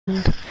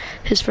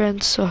his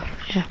friends, so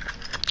yeah.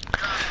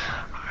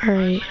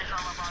 Alright.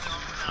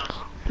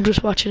 I'm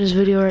just watching his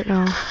video right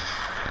now.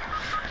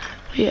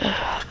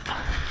 Yeah.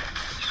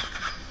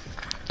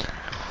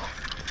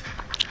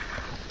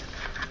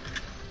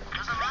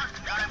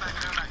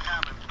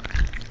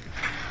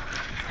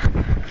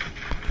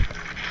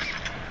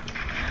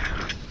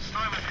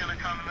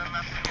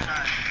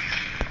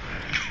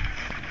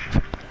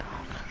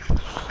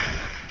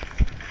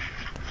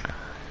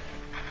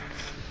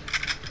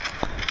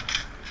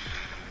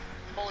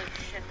 Holy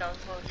shit, that was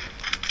close.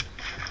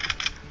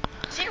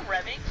 Is he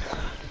revving?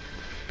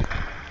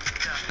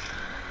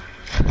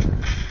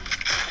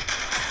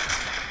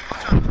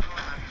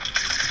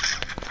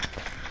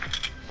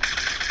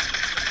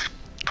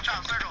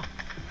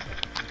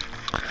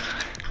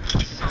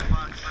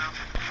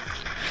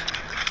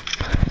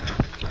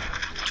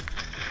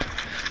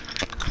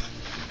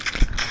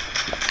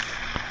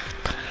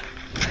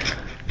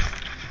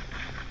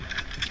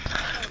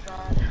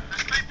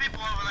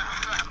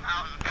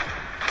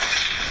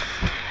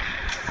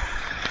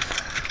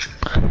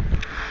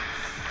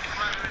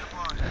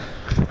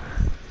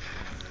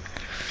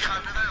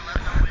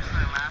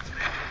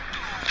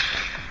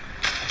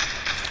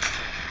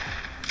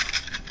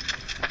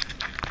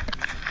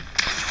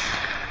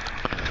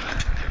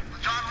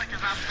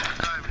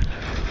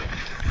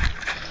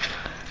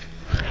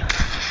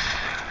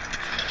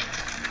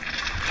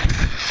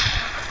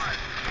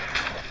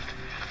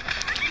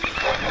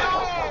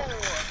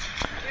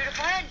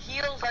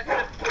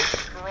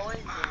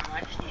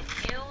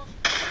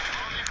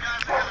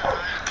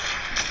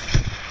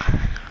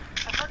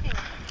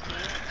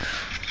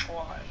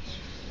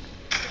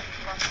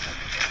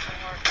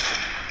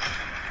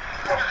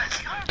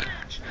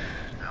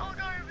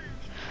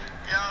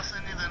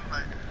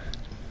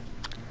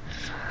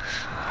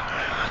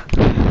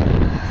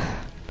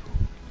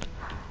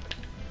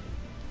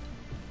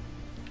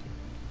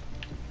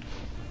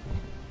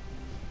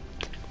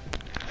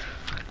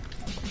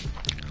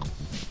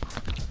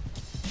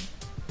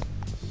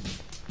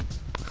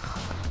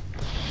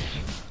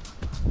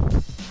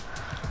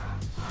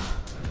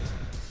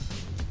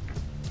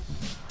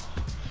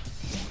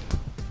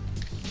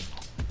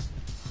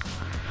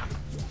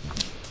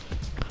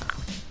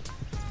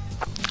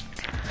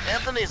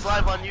 Anthony's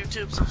live on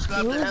YouTube.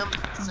 Subscribe to him.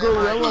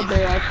 Gorilla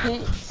Bear. I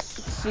can't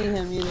see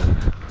him either.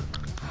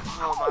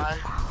 Oh my.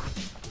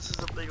 This is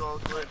a big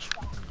old glitch.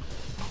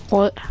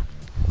 What?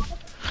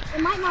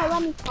 It might not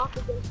let me talk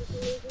again for some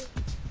reason.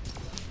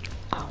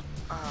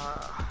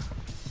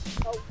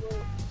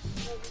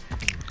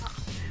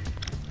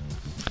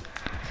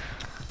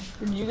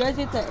 Did you guys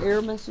get that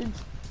error message?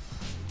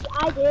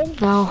 I did.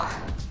 No.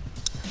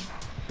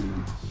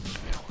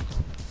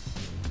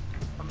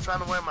 I'm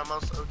trying to wear my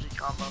most OG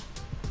combo.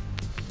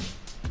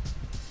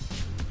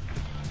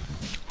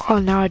 Oh,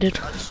 now I did.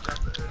 I just got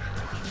the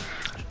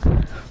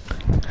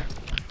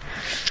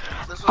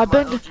This was I've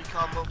been. my OG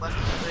combo back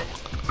in the day.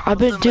 I've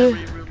been doing.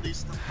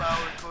 Re-released the power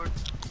chord.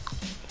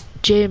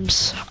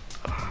 James.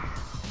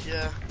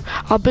 Yeah.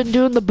 I've been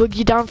doing the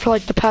boogie down for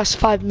like the past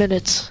 5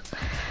 minutes,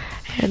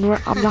 and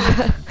I'm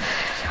not.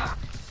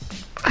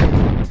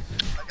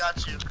 I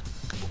got you.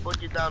 We'll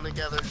boogie down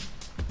together.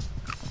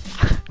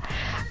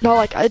 No,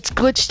 like it's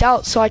glitched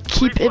out, so I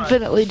keep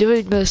infinitely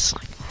doing this.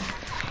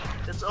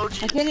 It's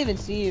OG. I can't even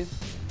see you.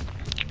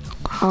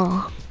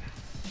 Oh.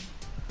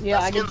 Yeah,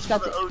 I just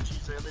got the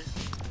OGs, Andy.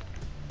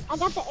 I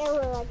got the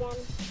error again.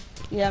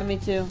 Yeah, me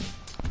too.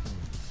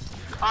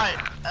 Alright,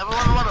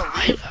 everyone wanna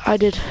leave? I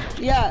did.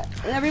 Yeah,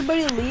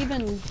 everybody leave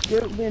and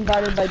be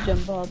invited by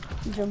Jump Bob.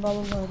 Jump Bob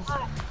invited.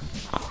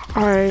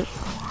 Alright.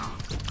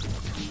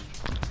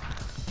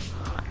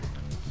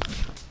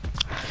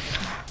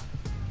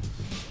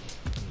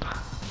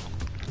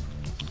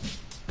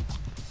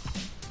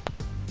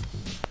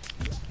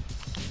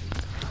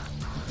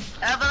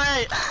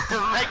 Anthony,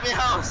 make me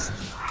host.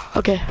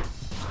 Okay.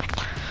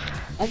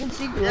 I can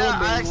see Gorilla Yeah,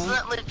 Bear I now.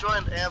 accidentally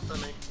joined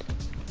Anthony.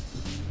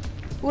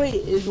 Wait,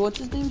 is what's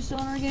his name still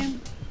in our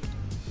game?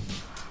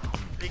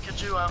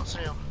 Pikachu, I don't see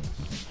him.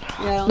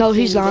 Yeah, I don't No,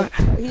 see he's him, not.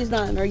 but he's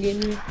not in our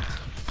game here.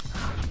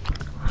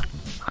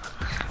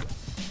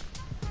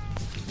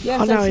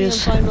 Yes, Oh, now I he see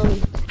is. him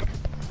finally.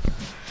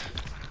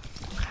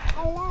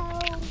 Hello.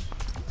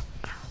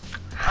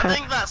 I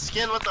think that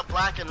skin with the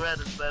black and red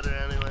is better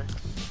anyway.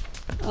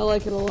 I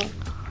like it a lot.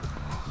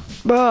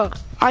 Bro,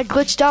 I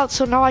glitched out,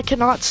 so now I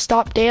cannot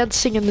stop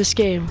dancing in this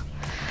game.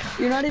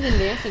 You're not even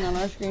dancing on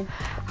our screen.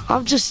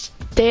 I'm just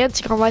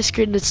dancing on my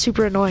screen. It's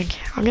super annoying.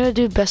 I'm gonna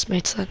do best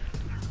mates then.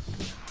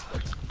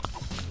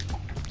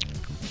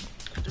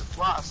 Do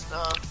floss,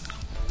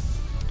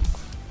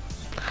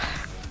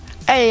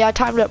 Hey, I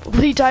timed it.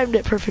 We timed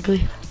it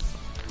perfectly.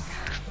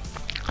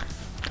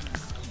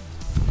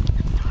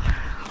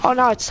 Oh,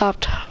 now it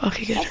stopped.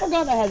 Okay, I good.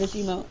 forgot I had this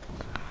emote.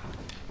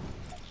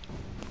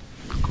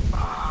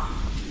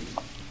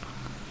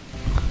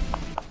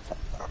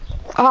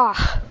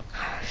 Ah.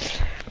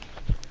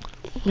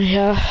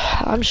 Yeah,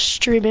 I'm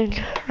streaming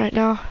right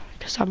now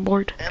because I'm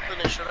bored.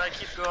 Anthony, should I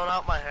keep growing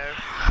out my hair?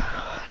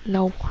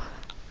 No.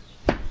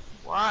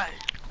 Why?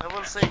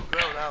 Everyone's saying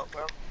grown out,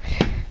 bro.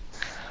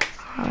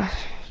 I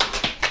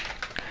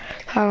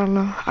don't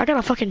know. I got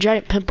a fucking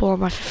giant pimple on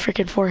my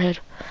freaking forehead.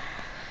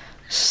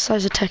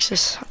 Size of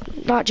Texas.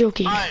 Not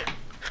joking. Alright.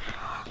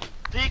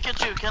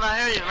 Pikachu, can I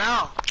hear you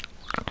now?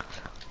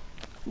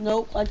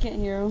 Nope, I can't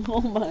hear him.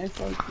 Oh my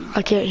fucking.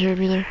 I can't hear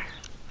him either.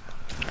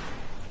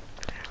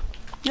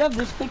 You have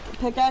this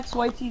pickaxe,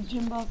 YT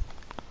Jimbo?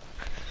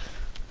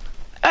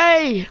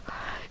 Hey!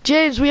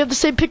 James, we have the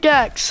same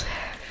pickaxe.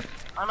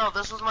 I know,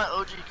 this was my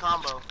OG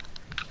combo.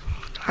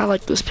 I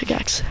like this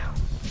pickaxe.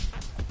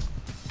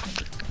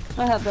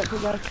 I have that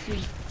pickaxe too.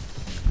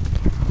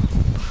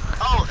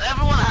 Oh,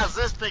 everyone has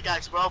this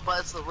pickaxe, bro, but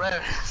it's the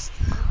rarest.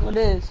 What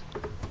is?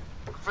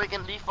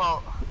 Freaking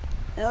default.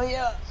 Hell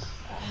yeah.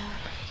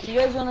 You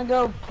guys wanna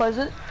go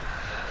Pleasant?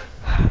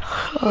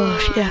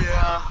 Oh, yeah.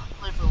 Yeah,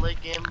 play for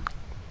late game.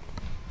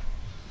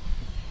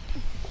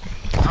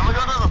 I'm gonna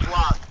go to the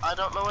block. I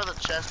don't know where the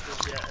chest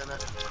is yet in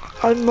it.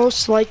 I'm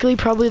most likely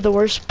probably the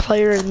worst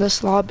player in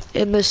this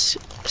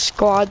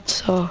squad,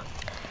 so.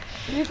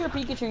 Pretty sure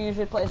Pikachu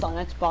usually plays on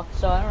Xbox,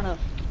 so I don't know.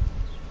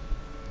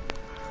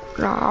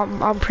 No,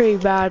 I'm pretty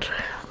bad.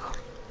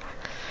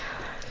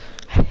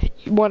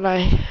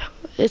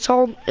 It's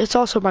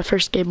also my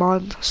first game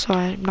on, so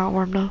I'm not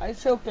warmed up. I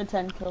choked a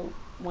 10 kill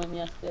win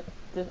yesterday,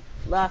 the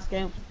last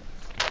game.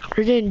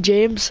 Freaking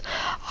James,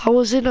 I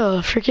was in a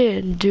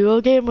freaking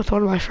duo game with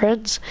one of my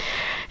friends,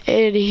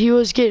 and he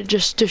was getting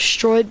just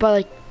destroyed by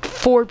like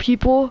 4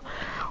 people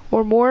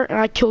or more, and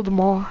I killed them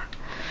all.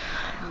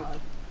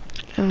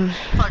 That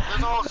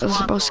was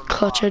the most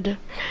clutch I did.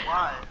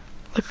 Why?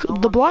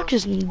 The block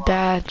isn't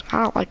bad.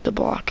 I don't like the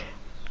block.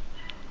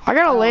 I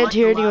gotta land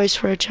here anyways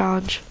for a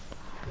challenge.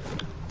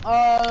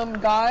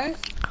 Guys,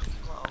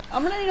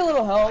 I'm gonna need a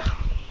little help.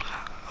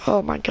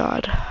 Oh my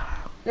god.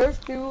 There's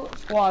 2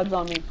 squads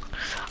on me.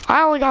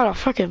 I only got a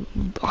fucking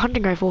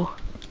hunting rifle.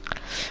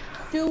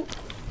 2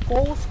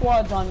 full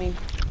squads on me.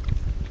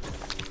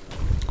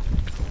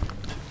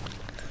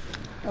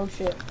 Oh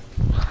shit.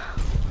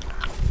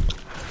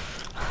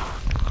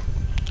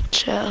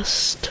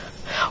 Chest.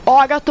 Oh,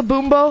 I got the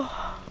boombo.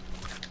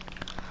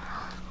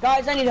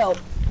 Guys, I need help.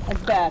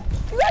 That's bad.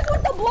 You guys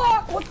with the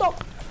block! What the?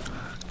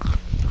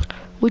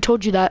 We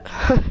told you that.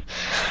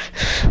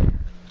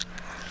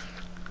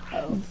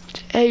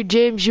 Hey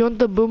James, you want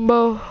the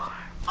boombo?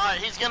 Alright,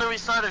 he's gonna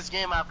restart his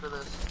game after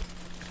this.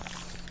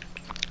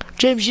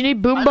 James, you need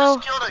I boombo?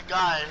 just killed a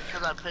guy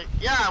because I picked.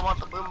 Yeah, I want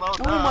the boombo.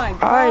 Oh my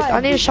god. Alright, I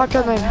need a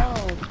shotgun what the then.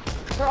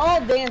 hell? They're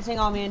all dancing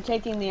on me and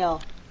taking the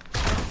L.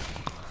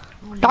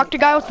 Knocked the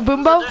guy with the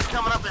boombo? Dude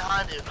coming up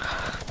behind you.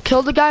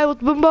 Killed the guy with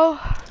the boombo?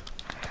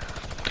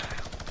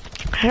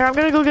 Here, I'm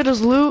gonna go get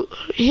his loot.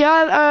 He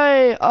had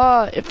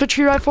a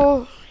infantry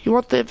rifle. You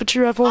want the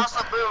infantry rifle? Toss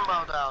the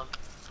boombo down.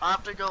 I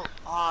have to go.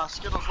 Aw,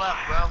 Skittles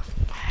left, bro.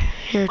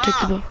 Here, take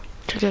the bow.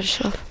 Take that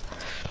stuff.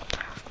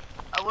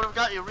 I would have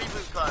got your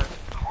reboot card.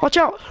 Watch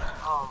out!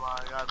 Oh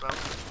my god, bro.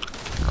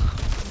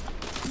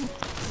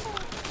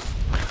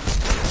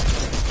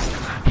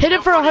 Hit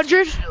him for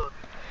 100. Shield.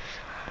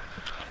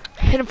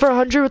 Hit him for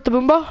 100 with the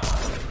boombo.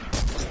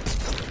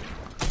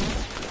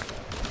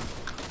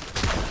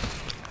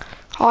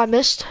 Oh, I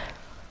missed.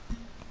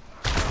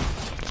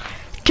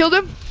 Killed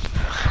him.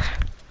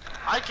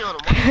 I killed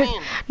him. What do you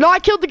mean? No, I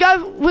killed the guy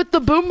with the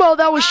boombo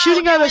that was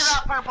shooting give at me us.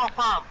 that purple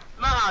pump.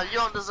 No, you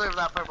don't deserve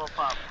that purple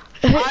pump.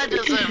 I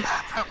deserve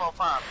that purple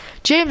pump.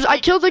 James, I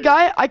killed the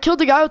guy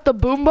with the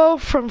boombo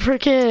from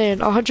freaking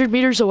 100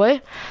 meters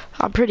away.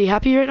 I'm pretty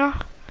happy right now.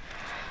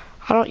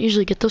 I don't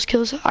usually get those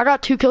kills. I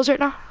got 2 kills right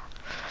now.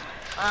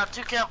 I have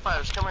 2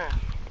 campfires. Come here.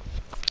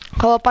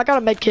 Hold up, I got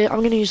a med kit.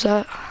 I'm gonna use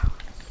that.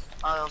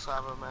 I also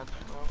have a med.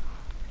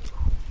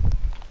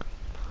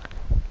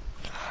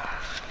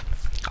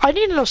 I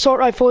need an assault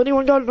rifle.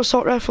 Anyone got an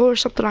assault rifle or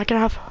something I can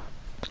have?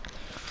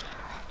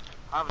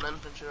 I have an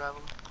infantry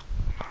rifle.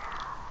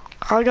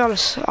 I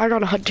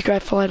got a hunting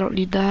rifle. I don't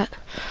need that.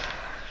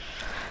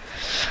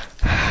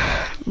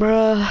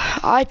 Bruh,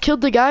 I killed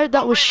the guy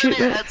that was shooting.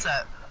 Your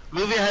headset.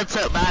 Move your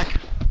headset back.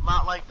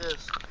 Not like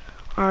this.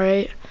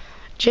 Alright.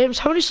 James,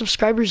 how many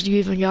subscribers do you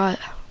even got?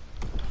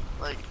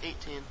 Like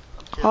 18.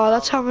 Oh,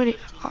 that's how many.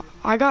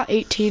 I got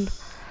 18.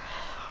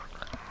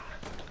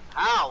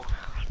 How?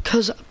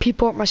 Cause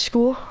people at my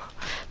school,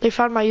 they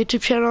found my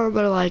YouTube channel and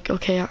they're like,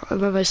 okay, and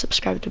then they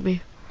subscribed to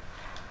me.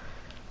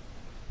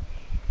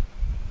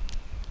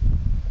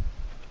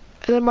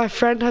 And then my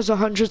friend has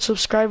 100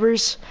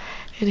 subscribers,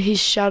 and he's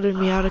shouted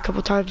me out a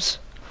couple times.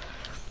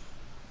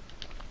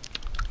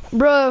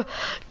 Bro,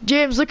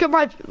 James, look at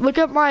my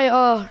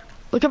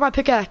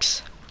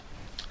pickaxe.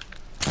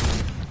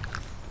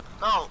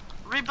 No,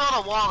 rebuild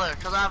a wall there,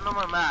 cause I have no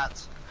more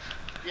mats.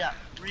 Yeah,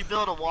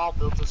 rebuild a wall,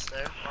 build a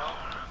stair.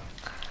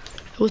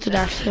 With an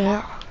axe,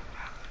 yeah.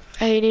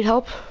 Hey, you need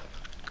help?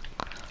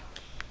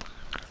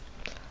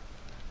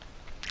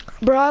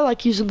 Bro, I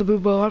like using the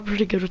boombo. I'm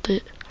pretty good with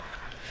it.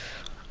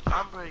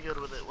 I'm pretty good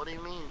with it. What do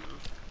you mean?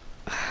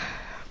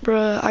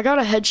 Bro, I got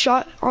a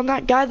headshot on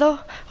that guy though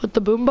with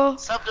the boombo.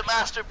 Sub to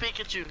Master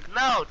Pikachu.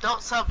 No,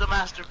 don't sub to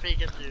Master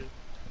Pikachu.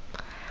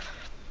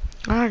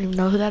 I don't even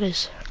know who that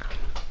is.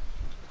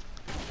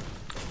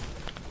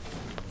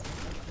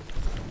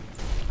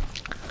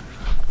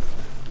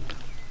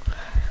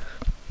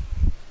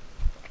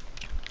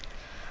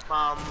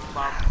 Bum,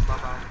 bum, bum,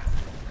 bum,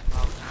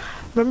 bum.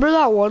 Remember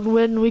that one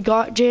win we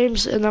got,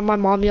 James, and then my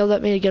mom yelled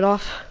at me to get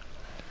off?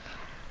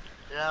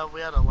 Yeah, we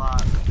had a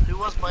lot. Who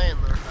was playing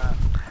in that?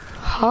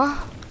 Huh?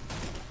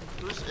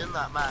 Who's in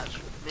that match?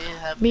 Me,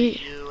 Hefty,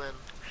 Me. you, and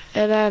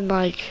And then,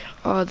 like,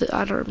 I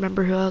don't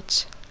remember who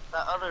else.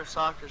 that other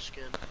soccer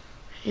skin.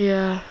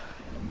 Yeah.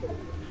 I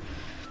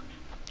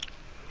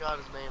got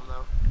his name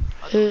though.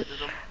 I Who- deleted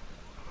him.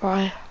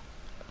 Why?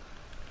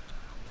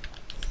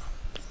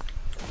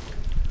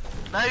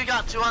 Now you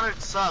got 200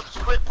 subs.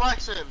 Quit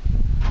flexing.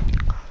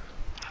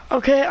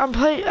 Okay, I'm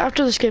playing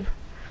after this game.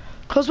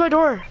 Close my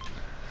door.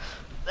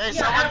 Hey,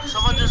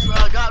 someone just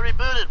got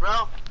rebooted,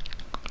 bro.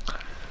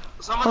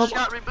 Someone just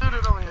got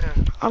rebooted over here.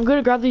 I'm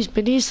gonna grab these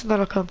minis and then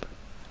I'll come.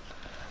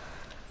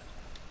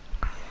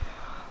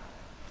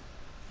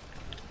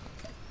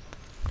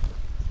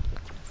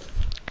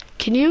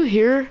 Can you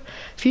hear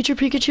Future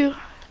Pikachu?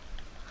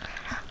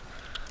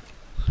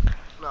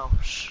 No,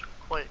 shh.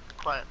 Wait,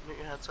 quiet. Mute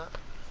your headset.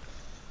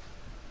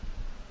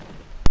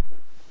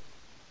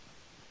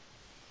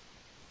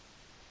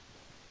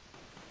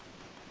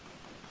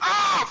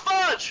 Oh,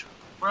 fudge!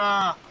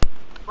 Bruh.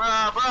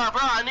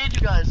 I need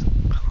you guys.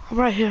 I'm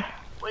right here.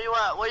 Where you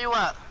at? Where you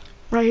at?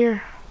 Right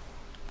here.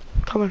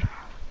 Coming.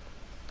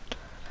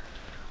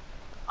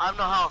 I have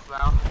no health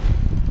now.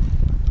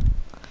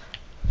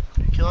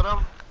 You killed him?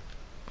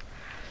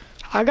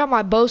 I got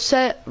my bow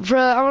set.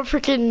 Bruh, I'm a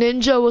freaking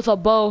ninja with a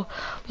bow.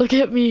 Look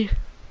at me.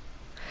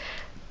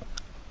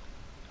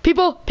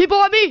 People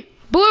on me!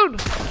 Balloon! You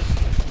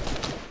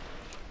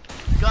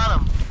got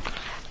him.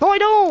 No, I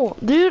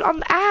don't! Dude,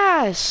 I'm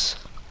ass!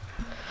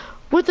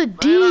 With a Why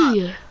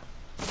D!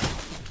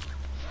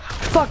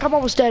 Fuck, I'm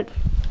almost dead.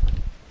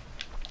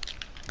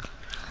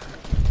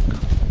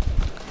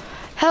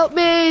 Help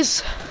me! I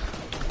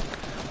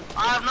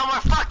have no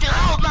more fucking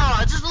health now.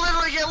 I just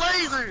literally get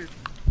lasered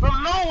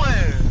from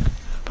nowhere.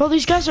 Bro,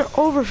 these guys are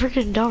over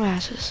freaking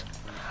dumbasses.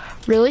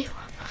 Really?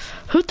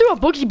 Who threw a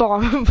boogie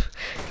bomb?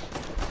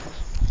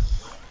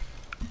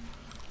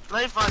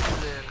 They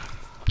fucking did.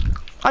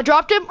 I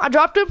dropped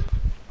him.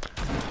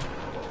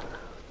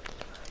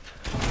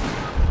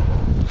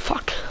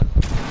 Fuck.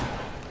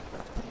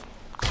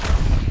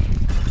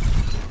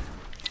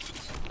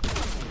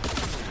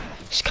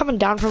 He's coming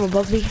down from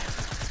above me.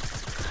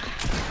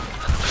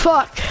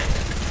 Fuck.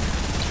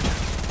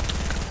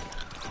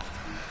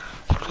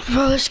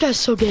 Bro, this guy's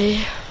so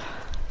gay.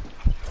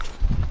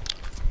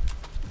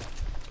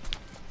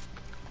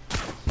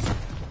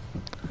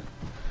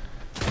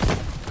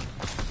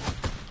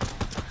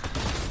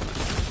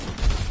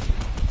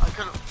 I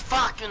couldn't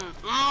fucking.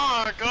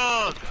 Oh my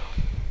god.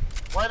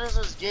 Why is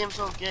this game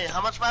so gay?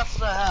 How much maps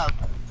did I have?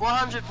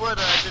 400 wood and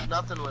I did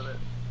nothing with it.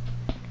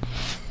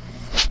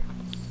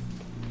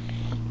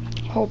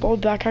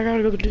 Hold back. I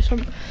gotta go do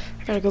something.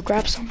 I gotta go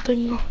grab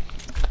something.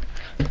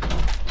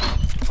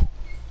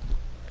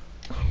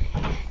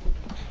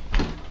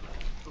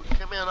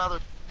 Give me another.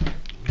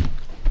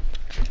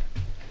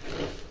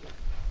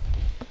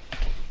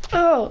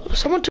 Oh,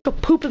 someone took a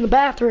poop in the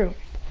bathroom.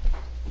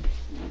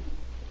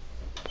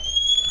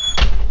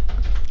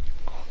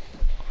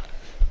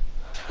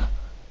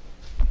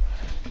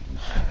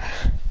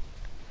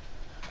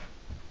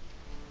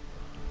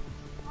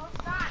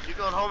 You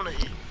going home to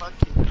eat? Fuck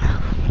you.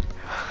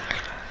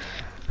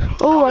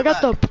 Oh, I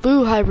got the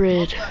blue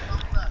hybrid.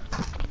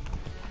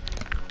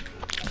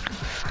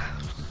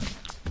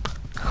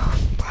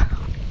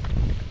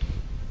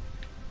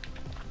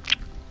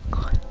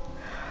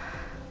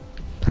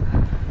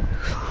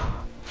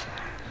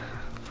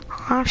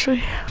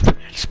 Actually,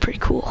 it's pretty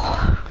cool.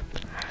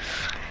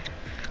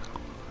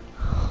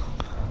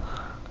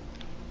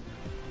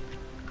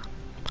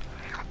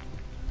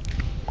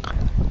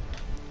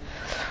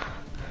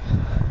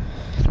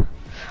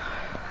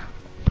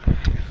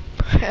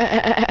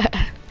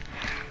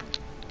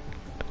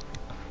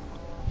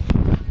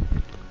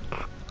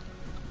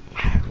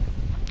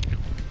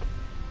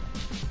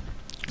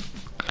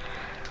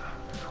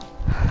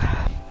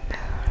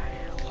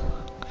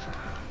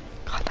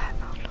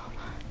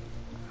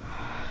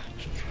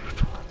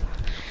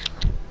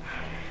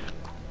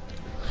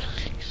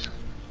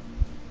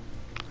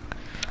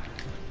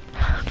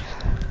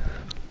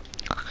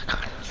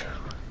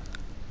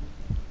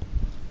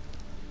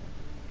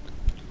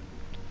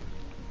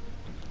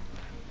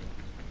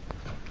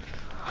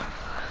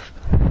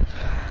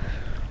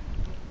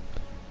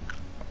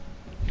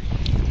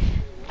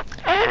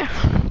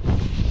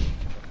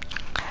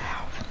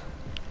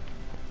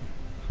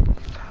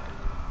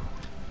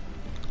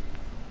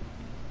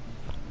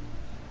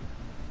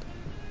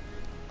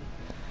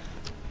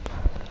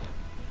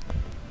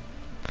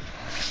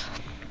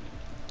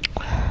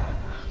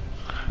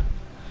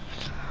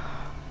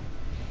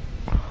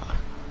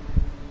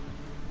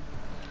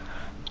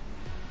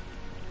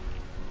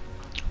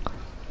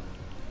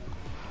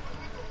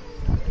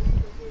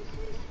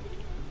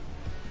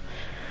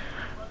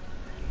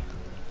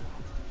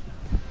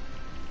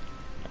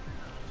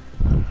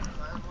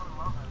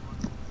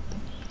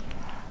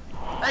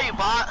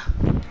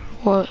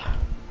 What?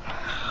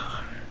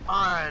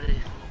 Alrighty.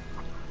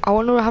 I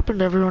wonder what happened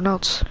to everyone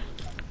else.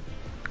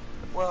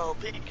 Well,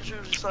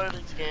 Pikachu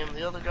started the game.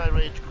 The other guy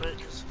rage quit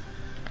because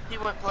he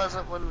went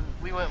pleasant when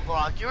we went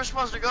block. You were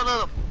supposed to go to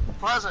the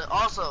pleasant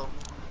also.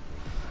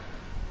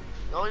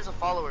 No, he's a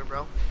follower,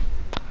 bro.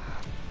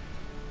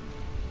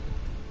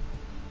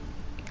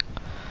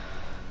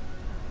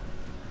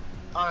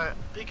 Alright,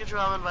 Pikachu,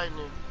 I'm inviting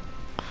you.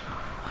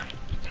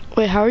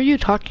 Wait, how are you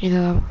talking to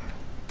them?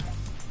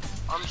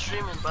 I'm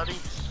streaming, buddy.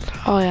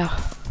 Oh yeah.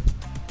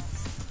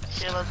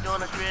 Okay, let's go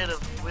into creative.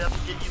 We have to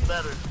get you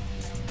better.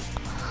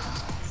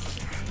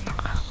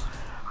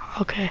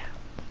 Okay.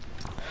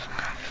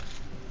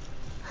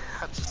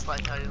 I just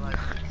like how you like it.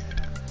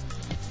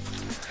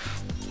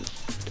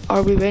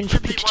 Are we waiting for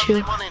Should be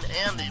Pikachu?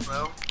 1v1ing Andy,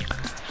 bro.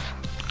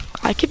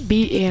 I can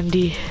beat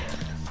Andy.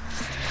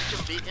 You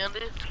can beat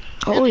Andy?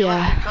 Oh Andy, yeah.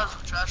 Like, because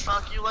trash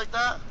talk you like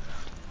that?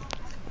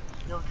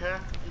 You don't care?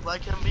 You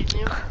like him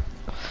beating you?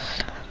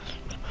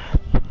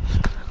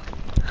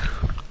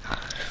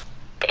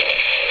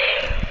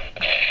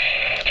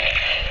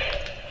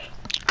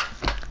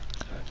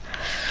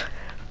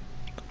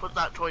 Put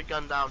that toy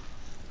gun down.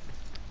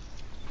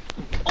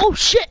 Oh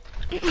shit!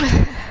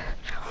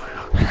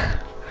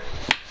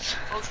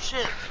 Oh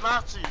shit,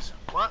 Nazis.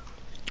 What?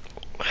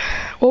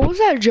 What was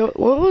that joke?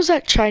 What was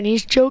that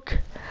Chinese joke?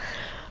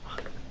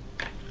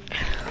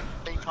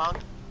 Ping pong?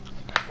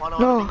 Wanna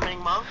No.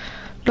 ping pong?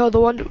 No, the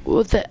one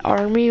with the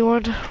army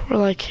one, where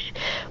like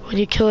when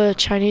you kill a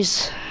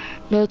Chinese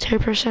military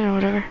person or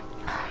whatever.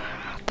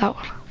 That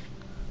one.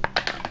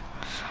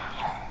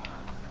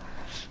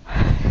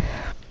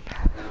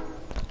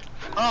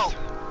 Oh.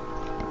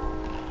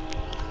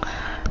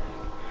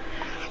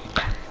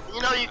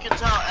 You know, you can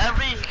tell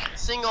every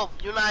single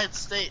United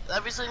States,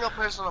 every single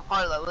person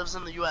apart that lives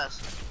in the US.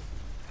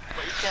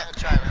 But you can't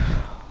in China.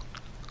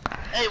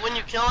 Hey, when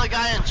you kill a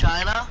guy in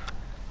China,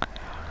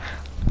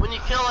 when you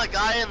kill a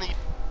guy in the,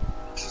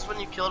 this is when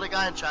you killed a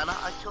guy in China,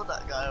 I killed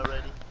that guy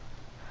already.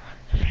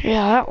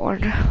 Yeah, that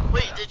one.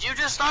 Wait, did you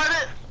just start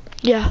it?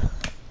 Yeah.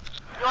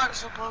 You aren't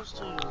supposed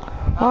to.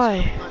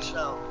 Why?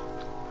 Michelle.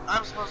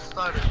 I'm supposed to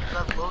start it because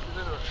I've loaded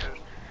into it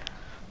first.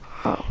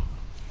 Oh.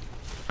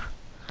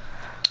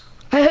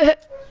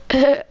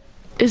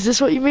 Is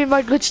this what you mean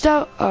by glitched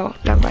out? Oh,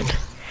 never mind.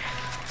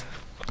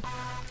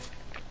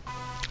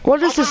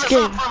 What is this game?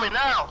 Open this up for me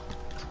now.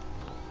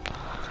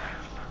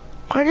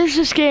 What is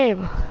this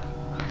game?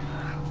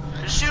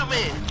 Just shoot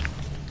me.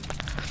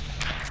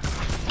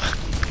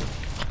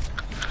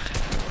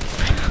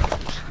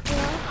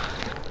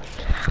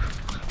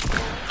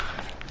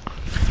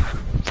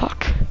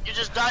 Fuck. You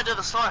just died to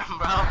the storm,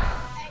 bro.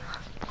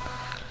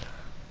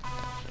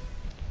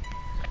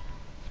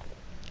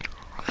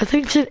 I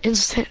think it's an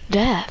instant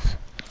death.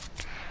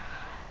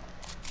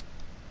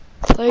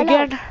 Play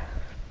again?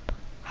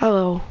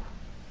 Hello.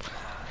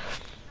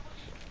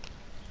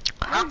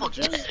 Apple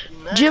juice.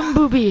 Jim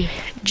Booby.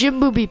 Jim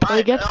Booby, play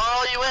again?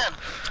 Oh, you in?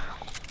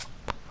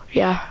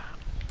 Yeah.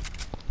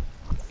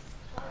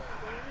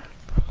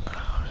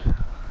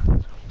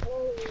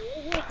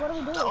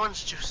 That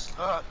orange juice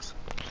sucks.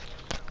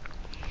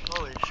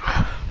 Holy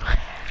shit.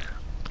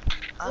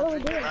 I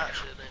don't drink that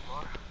shit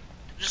anymore.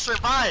 Just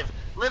survive.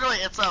 Literally,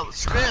 it's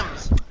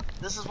scrims.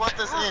 This is what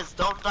this is.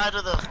 Don't die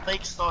to the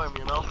fake storm,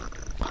 you know?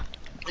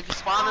 If you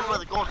spawn in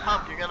with a gold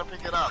pump, you're gonna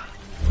pick it up.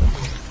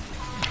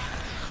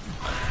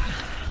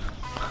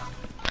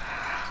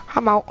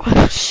 I'm out.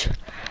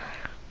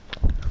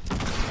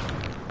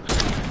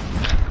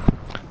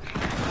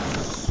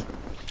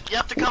 You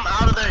have to come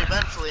out of there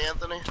eventually,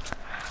 Anthony.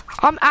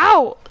 I'm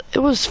out. It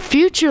was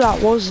Future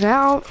that wasn't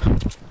out.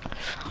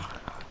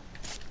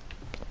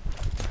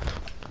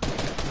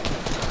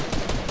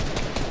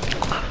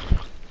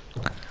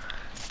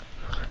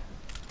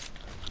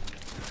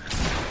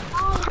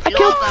 I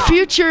killed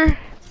Future.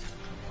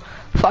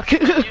 Fuck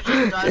it. You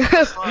just died to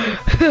the storm.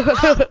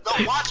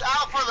 Bro, watch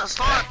out for the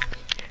storm.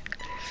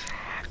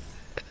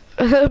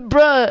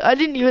 Bruh, I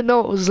didn't even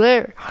know it was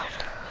there.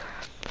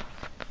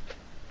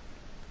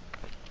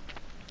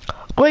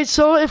 Wait,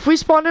 so if we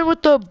spawn in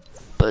with the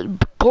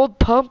gold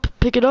pump,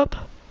 pick it up?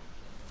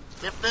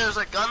 If there's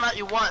a gun that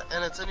you want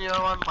and it's in your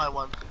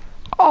 1x1.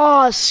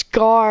 Oh,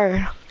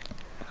 Scar.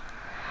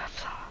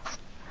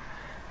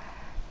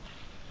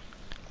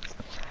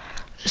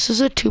 This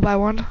is a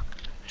 2x1,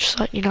 just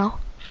let you know.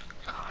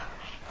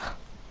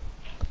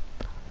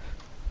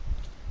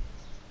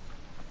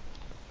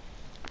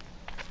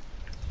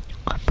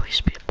 Please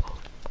be a boat.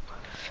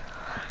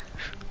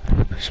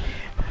 Please be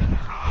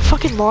a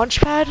fucking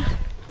launch pad.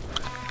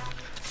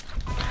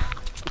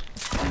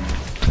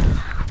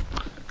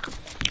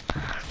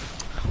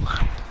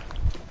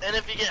 And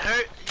if you get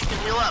hurt, you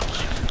can heal up.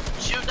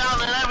 Shoot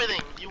down and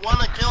everything. You want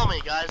to kill me,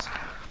 guys.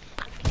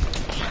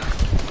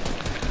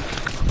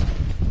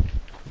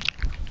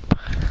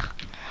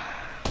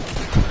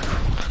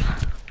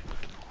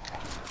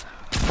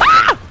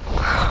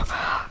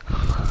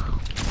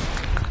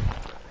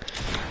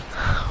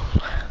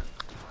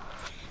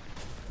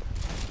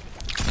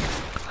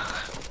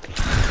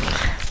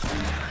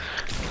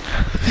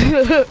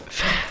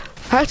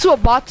 That's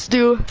what bots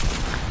do.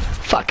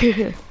 Fuck.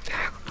 That's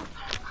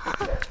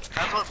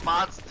what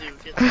bots do.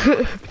 Get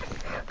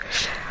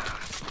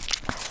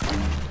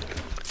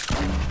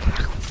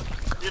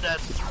You're dead.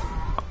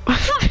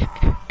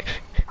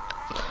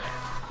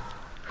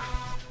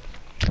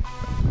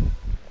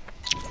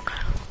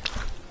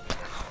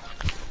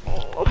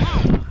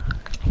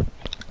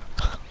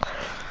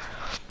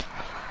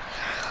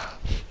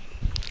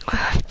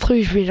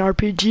 Please be an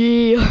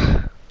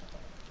RPG.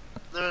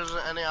 There isn't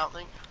any out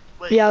thing.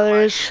 Wait, Yeah,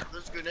 there is.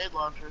 There's grenade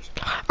launchers.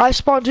 I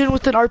spawned in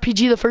with an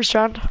RPG the first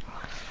round.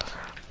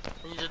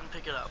 And you didn't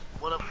pick it up.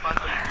 What a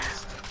fucking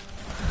beast.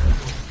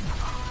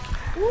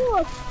 Ooh,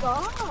 a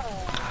scar.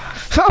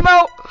 I'm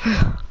out.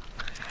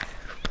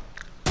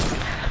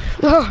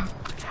 Ugh.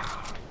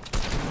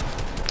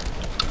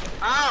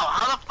 Ow,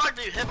 how the fuck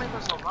do you hit me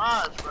with so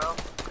much, bro?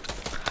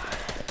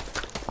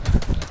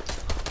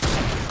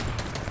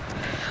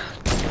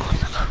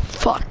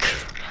 Fuck.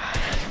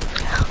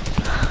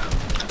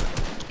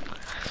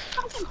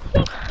 Fucking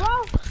sick,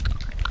 bro.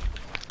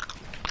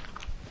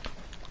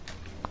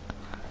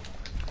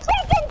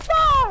 Chicken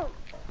storm.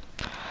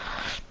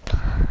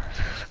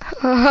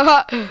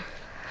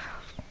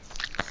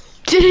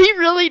 Did he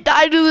really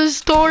die to the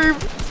storm?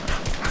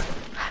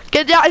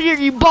 Get down here,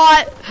 you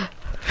bot!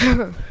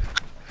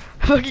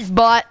 Fucking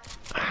bot.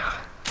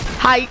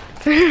 Hi.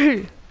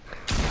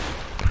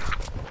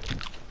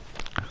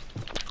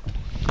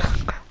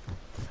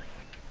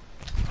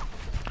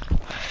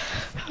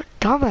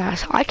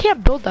 Dumbass. I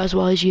can't build that as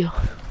well as you.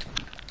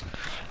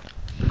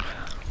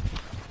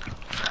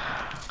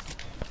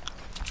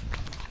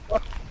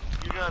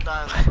 You're gonna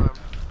die in the storm.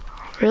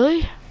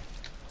 Really?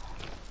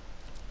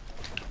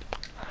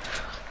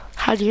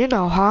 How do you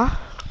know, huh?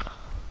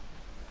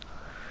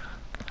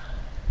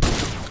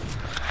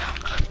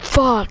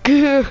 Fuck.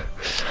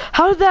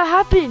 How did that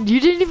happen? You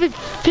didn't even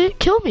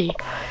kill me.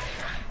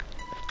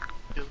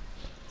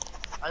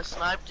 I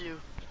sniped you,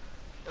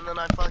 and then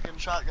I fucking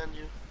shotgunned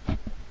you.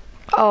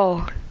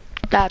 Oh,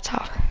 that's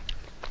how.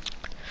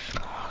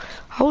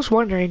 I was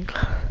wondering.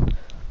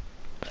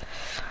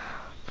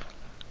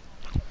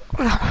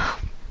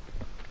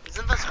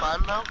 Isn't this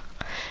fun though?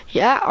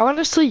 Yeah,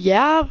 honestly,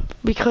 yeah,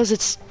 because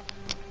it's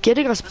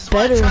getting us This is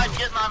better. why I tried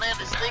getting on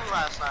Andy's thing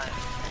last night.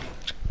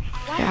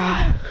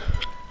 Yeah.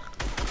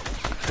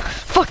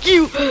 Fuck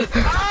you!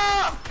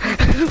 Ah!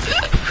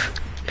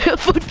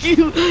 Fuck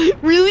you!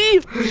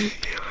 Really?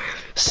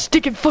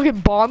 Sticking fucking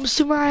bombs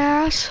to my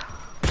ass?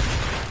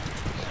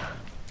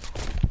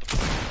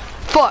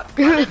 Fuck!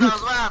 I did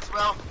those last,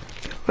 bro.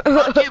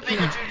 Fuck you,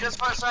 Pikachu, just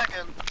for a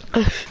second.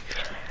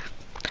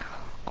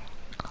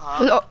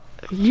 Oh,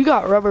 you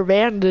got rubber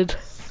banded.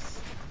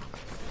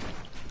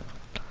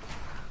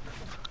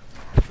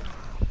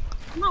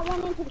 I'm not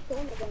running into the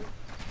storm again.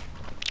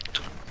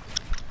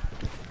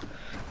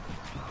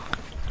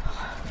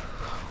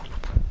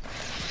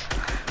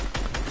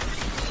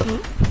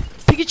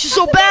 Pikachu's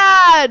so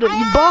bad! You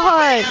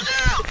bot!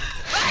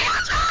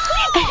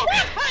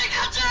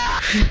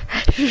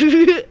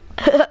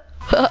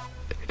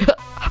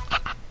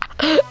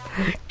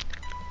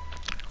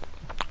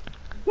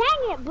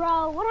 Dang it,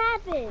 bro. What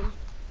happened?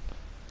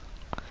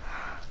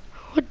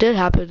 What did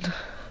happen?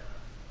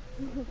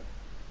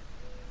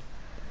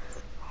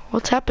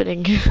 What's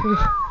happening?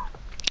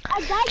 I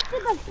died to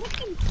the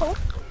freaking storm.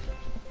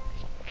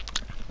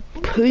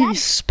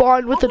 Please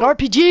spawn with an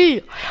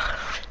RPG!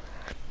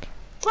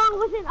 Spawn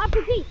with an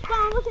RPG.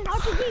 Spawn with an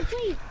RPG,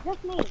 please.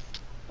 Just me.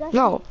 Just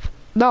No,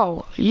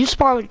 no. You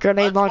spawn with a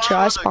grenade launcher,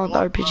 I with a spawn with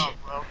gold RPG.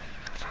 bomb,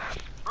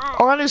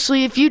 bro.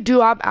 Honestly, if you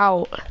do, I'm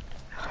out.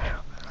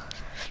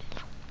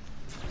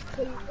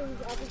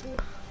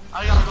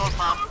 I got a gold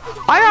bomb.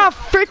 I got a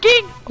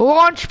freaking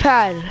launch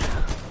pad.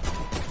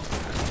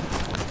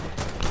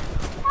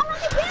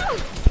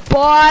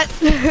 But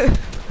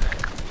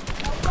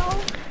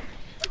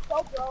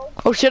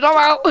oh shit, I'm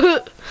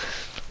out.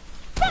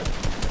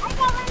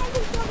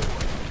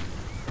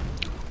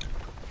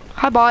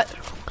 Hi, bot.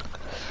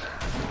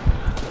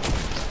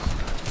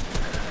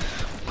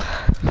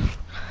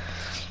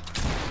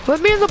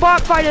 Let me and the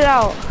bot fight it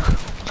out.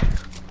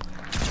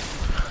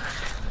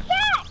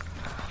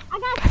 I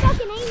got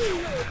stuck in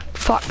aiming mode.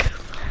 Fuck.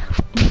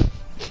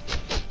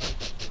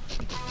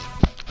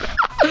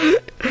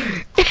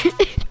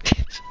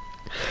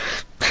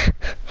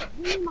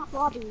 Give me my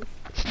Bobby.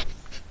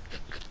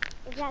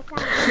 Does that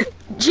sound good?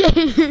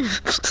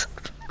 James.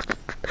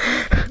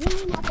 Give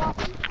me my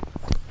Bobby.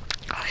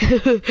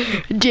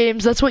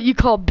 James, that's what you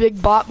call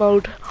big bot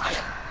mode.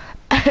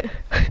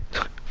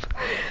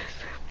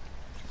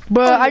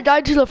 But I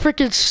died to the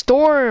freaking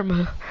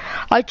storm.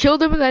 I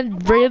killed him and then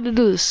ran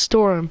into the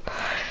storm.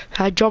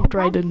 I jumped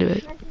right into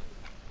it.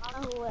 I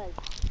don't know who it was.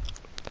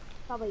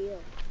 Probably you.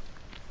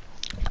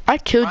 I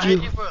killed I you,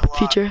 hate for a lot,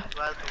 teacher.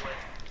 by the way.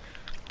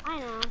 I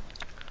know.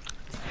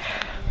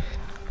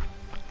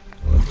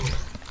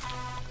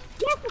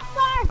 Yes, the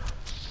star!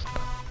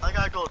 I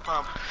got a gold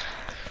pump.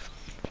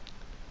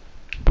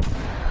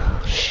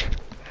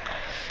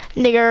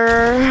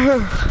 Nigger.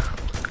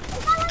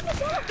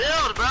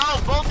 Build,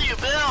 Bro, both of you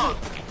build.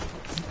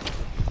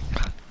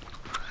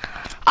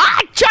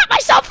 I trapped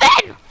myself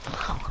in!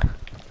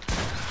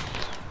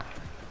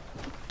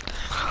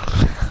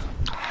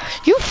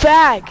 You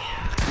fag!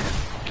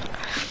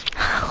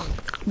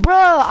 Bro,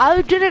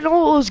 I didn't know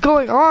what was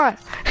going on.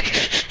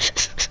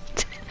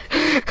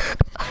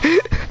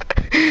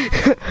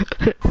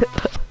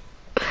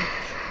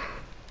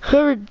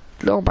 Whoever,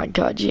 oh my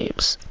god,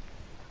 James.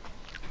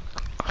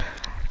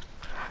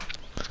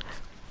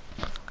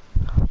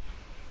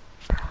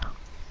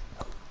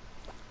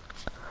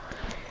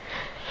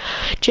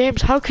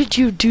 James, how could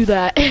you do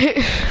that?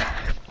 It's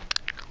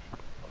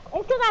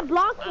because I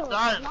blocked him.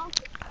 Yeah,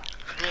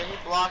 he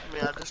blocked me.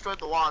 I destroyed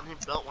the wall and he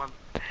built one.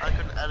 I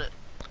couldn't edit.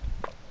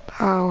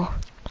 Oh.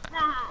 Nah,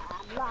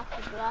 I blocked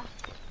him, bro.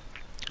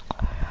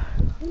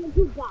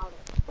 You got it.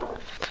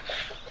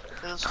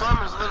 The storm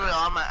is literally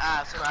on my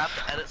ass and I have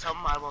to edit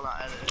something. I will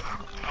not edit it. I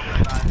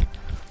will die.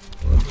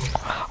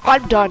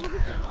 I'm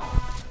done.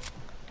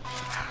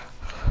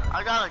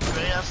 I got a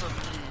gray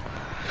SMG.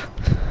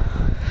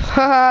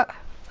 Haha.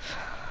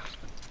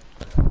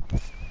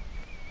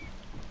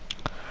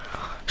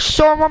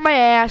 Storm on my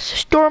ass.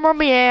 Storm on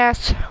my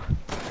ass.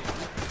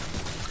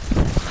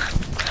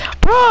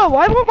 Bro,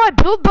 why won't my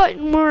build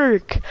button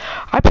work?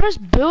 I press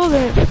build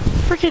and it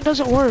freaking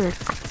doesn't work.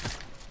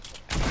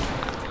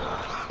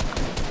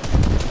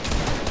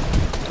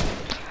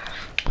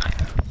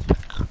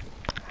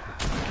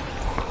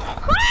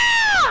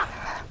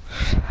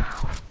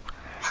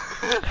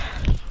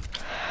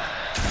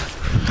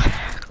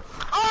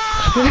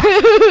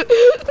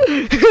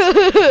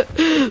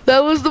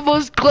 That was the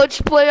most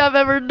clutch play I've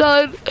ever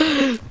done.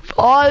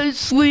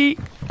 Honestly.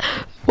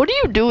 What are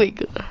you doing?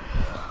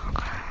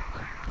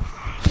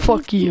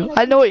 Fuck you.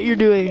 I know what you're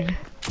doing.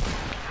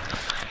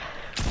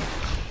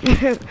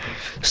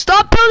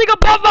 Stop building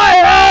above my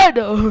head!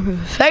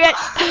 Faggot!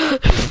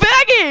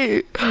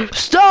 Faggot!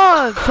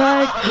 Stop!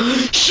 Fag!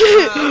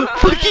 Shit!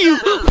 Fuck you!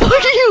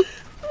 Fuck you!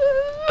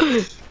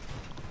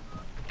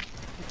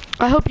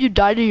 I hope you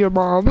die to your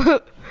mom.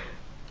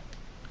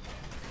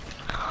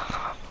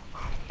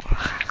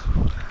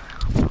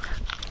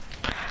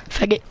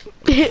 Faggot.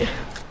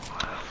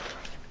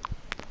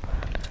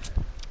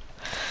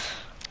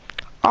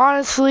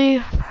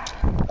 Honestly,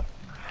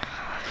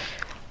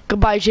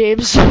 goodbye,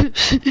 James.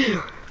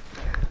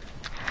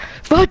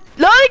 But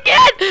not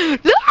again!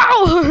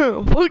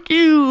 No! Fuck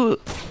you!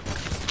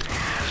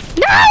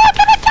 No, I'm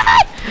gonna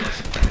die!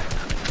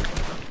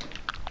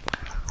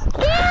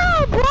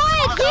 Ew,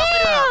 Brian,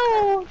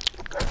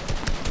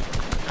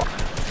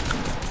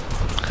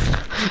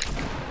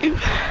 ew!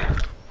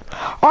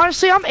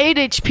 Honestly, I'm 8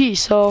 HP,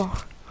 so.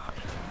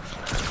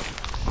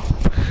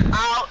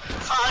 Ow!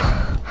 Fuck!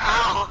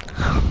 Ow!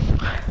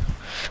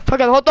 Fuck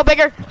it, hold the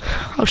bigger.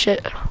 Oh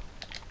shit.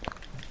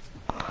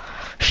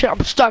 Shit,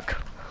 I'm stuck.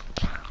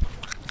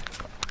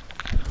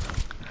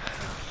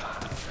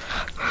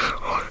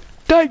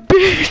 Die,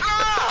 bitch!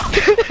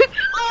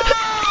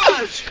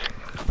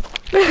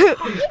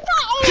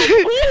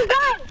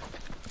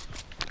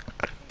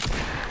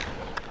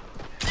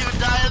 You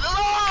die in the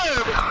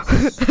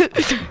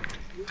alarm!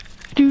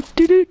 Do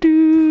do do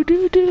do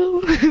do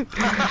do.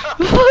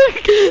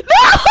 Fuck! No!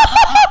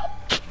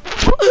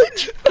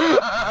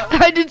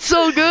 I did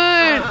so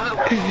good.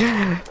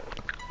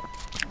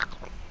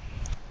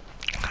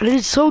 I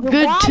did so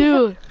good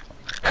too.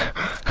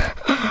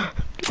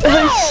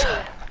 Nice.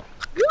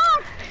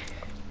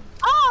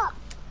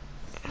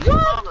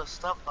 All the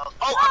stuff up.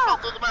 Oh, I fell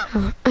through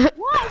the map.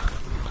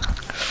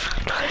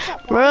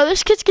 Bro,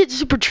 this kid's getting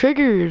super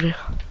triggered.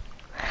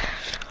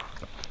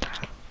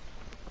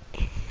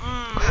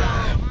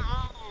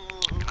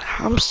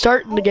 I'm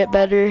starting to get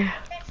better.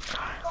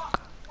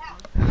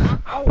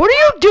 What are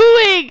you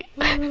doing?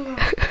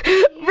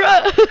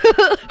 Bro.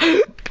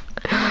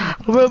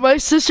 Bro, my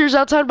sister's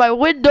outside my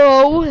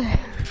window.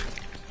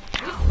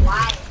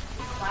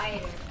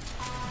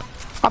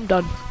 I'm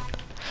done.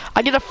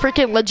 I get a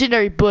freaking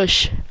legendary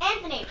bush.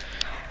 Anthony!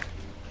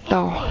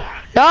 No.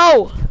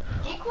 No!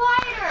 Be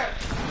quieter!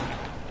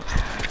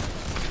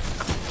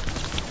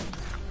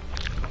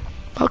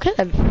 Okay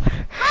then.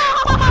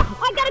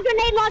 I got a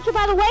grenade launcher,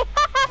 by the way.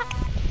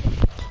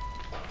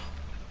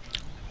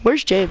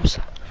 Where's James?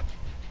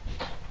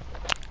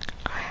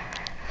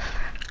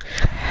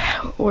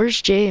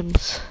 Where's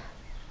James?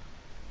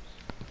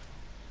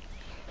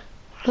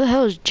 Where the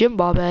hell is Jim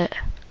Bob at?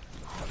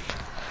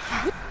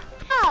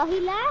 Oh,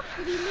 he left?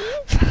 Did he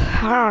leave?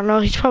 I don't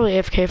know, he's probably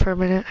AFK for a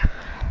minute.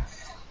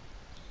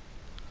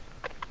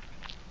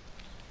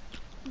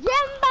 Jim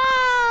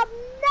Bob!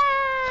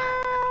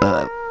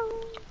 No!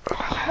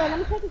 Wait, let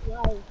me check his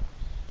live.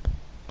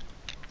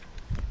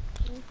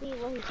 Let me see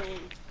what he's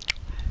doing.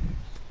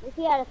 Let me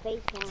see how to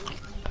face him.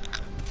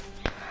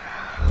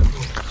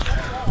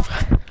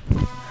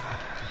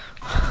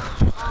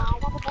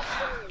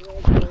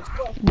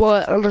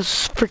 What, on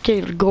this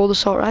freaking gold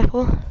assault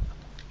rifle?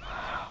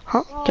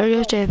 Huh? There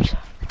goes James.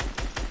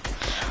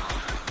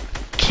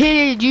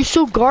 Kid, you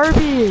so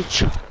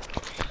garbage!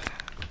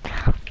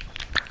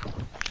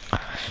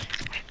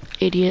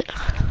 Idiot.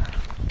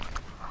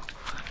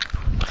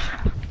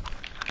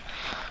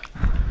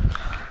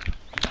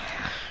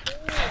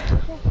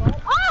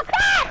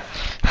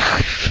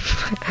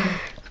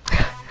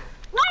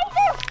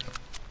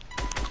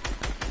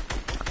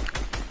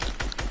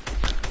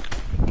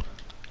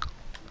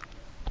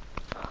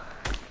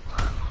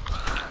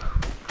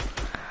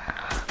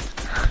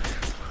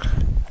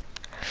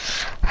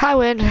 I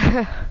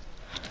win.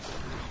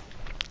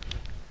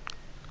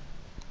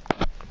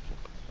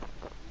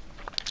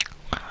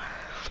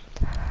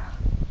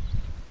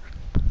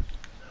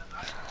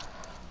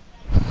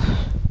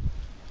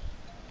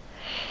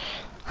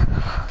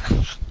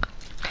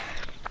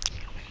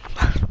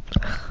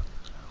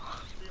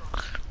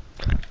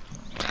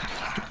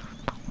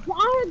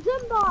 I heard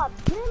Jim Bob.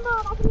 Jim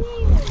Bob, I can hear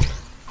you.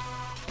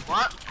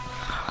 What?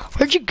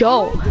 Where'd you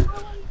go?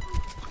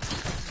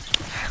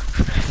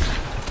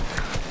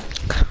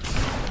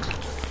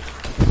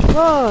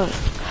 Bruh,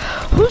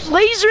 who's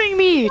lasering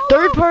me?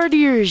 Third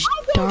partiers.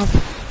 Dumb.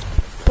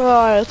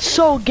 Bruh, it's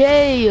so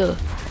gay.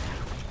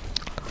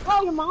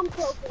 Oh, your mom's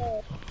so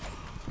good.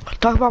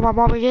 Talk about my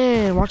mom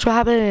again. Watch what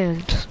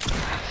happens.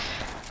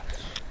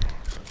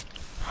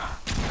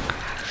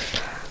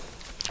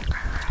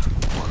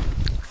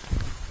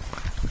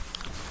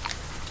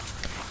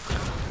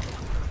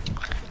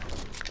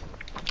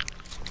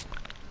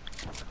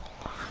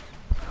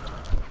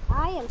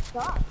 I am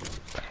stuck.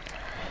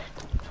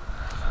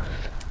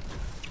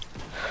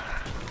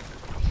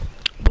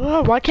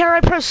 Bruh, why can't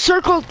I press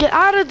circle? Get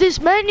out of this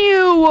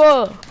menu.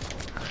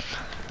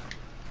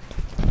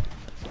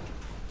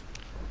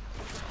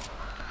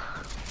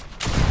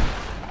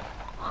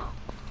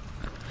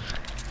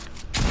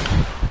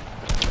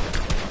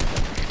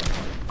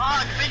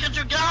 Fuck,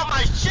 Pikachu, get out of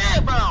my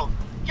shit, bro!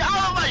 Get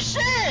out of my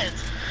shit!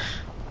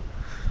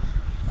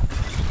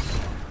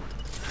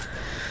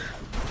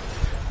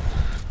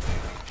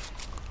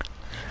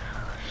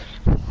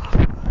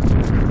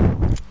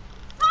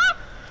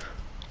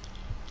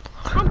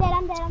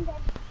 I'm dead.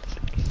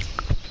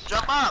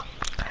 Jump up!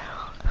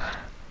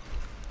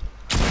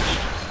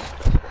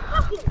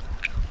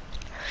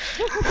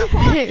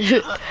 Fuck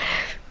you.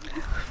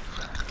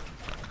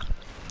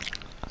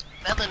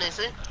 Nothing, is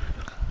it?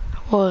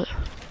 What?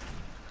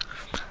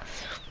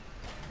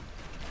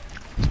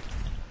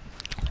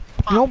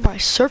 No, my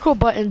circle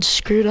button's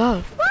screwed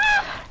up.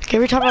 Like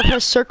every time I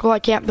press circle, I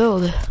can't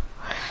build.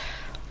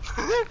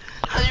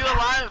 Are you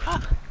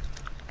alive?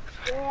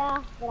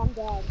 Yeah, but I'm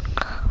dead.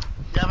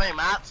 You have any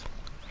mats?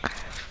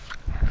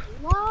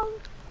 No,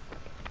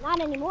 not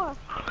anymore.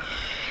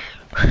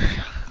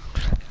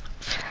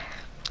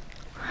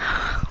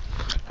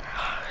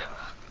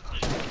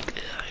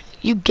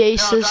 You Here,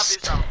 I'll drop you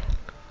gayist. some.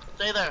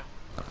 Stay there.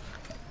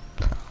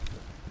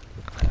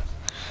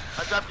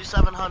 I dropped you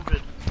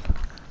 700.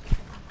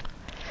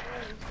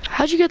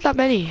 How'd you get that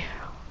many?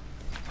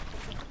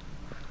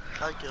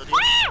 I killed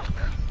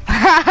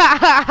you.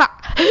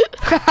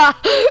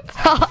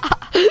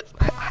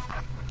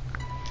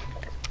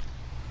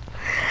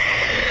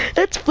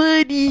 That's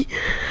funny.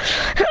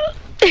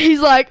 He's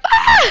like,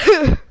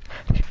 am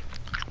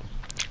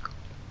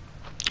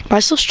I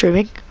still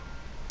streaming?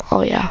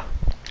 Oh yeah.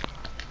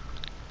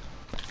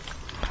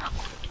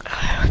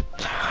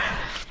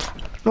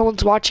 No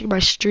one's watching my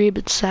stream,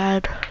 it's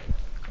sad.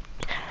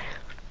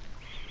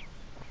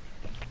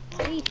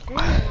 What are you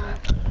streaming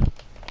on?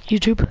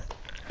 YouTube?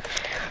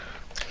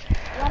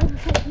 Why does it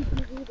say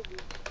PTV then?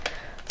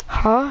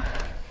 Huh?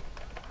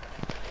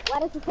 Why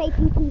does it say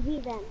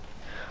PTV then?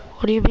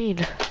 What do you mean?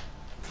 Look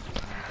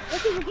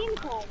at your game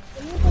tag.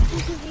 The name says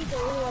PTV for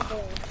real up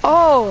there.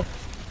 Oh!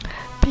 I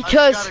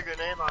Because, just got a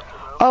grenade launcher,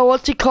 bro. oh,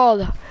 what's it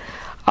called?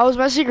 I was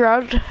messing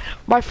around.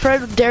 My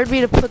friend dared me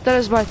to put that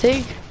as my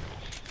thing.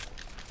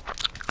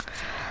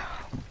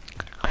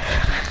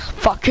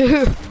 Fuck.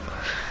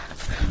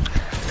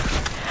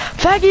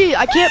 Faggy,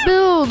 I can't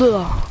build.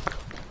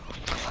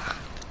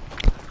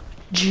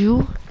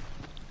 Jew.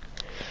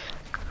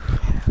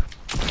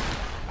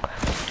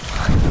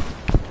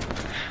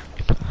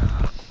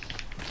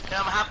 Yeah,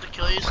 I'm gonna have to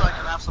kill you so I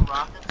can have some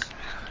rockets.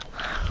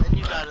 And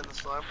you died in the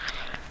storm.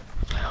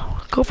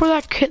 Go for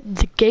that kid,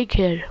 the gay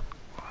kid.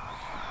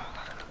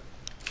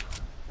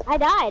 I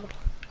died.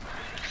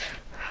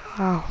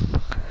 Oh.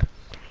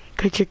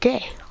 Cause you're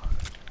gay.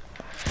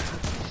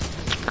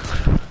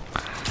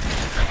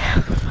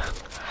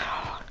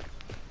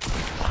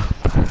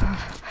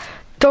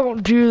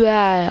 Don't do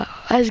that.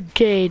 That's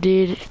gay,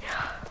 dude.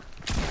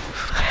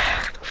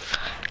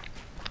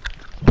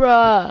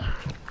 Bruh.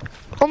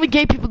 Only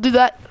gay people do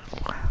that.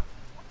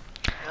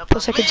 Yep,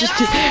 Plus I could just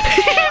do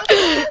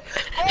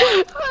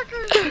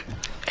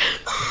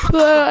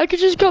I could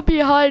just go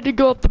behind and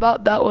go up the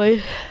mountain that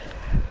way.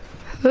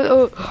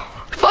 Oh,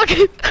 fuck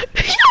it.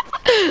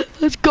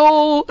 Let's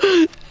go.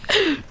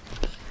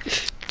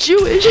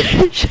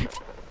 Jewish.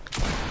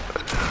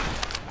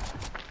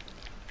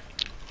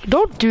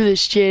 Don't do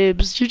this,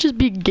 James. You're just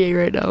being gay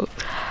right now.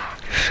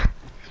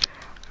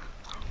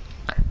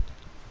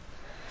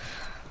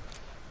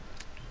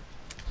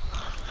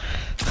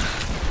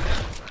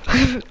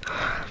 You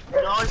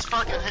always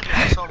fucking hit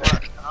me so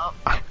much. Oh,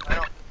 I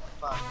don't.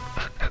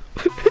 Fuck.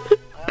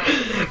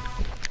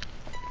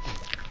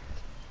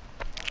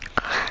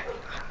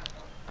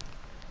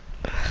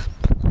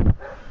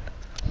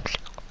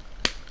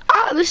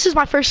 Ah, this is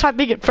my first time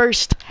being it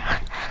first.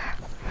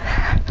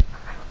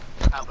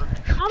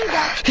 Happened. I'm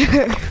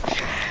dead.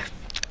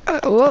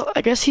 Well,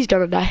 I guess he's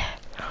gonna die.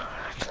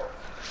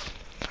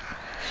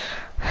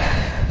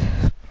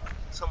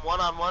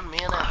 one-on-one, me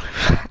and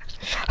Anthony.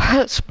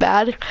 That's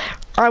bad.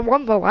 I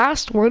won the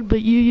last one,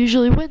 but you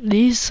usually win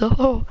these,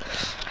 so.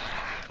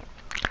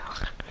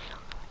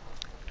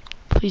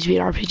 Please be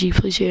an RPG,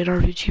 please be an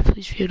RPG,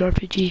 please be an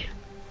RPG.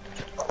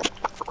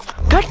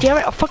 God damn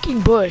it, a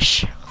fucking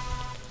bush.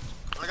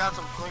 I got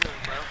some clingers,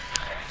 bro.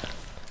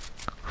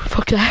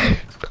 Fuck that.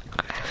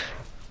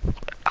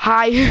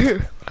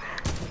 Higher.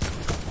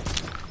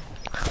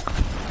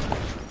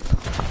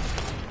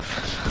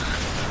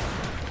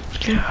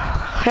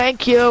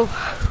 Thank you.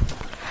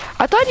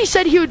 I thought he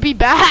said he would be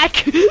back.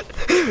 What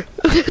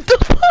the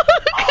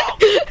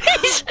fuck?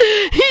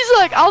 He's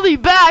like, I'll be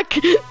back.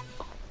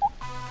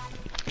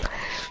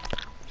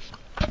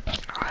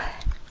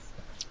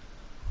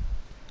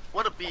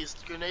 What a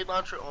beast. Grenade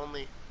launcher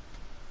only.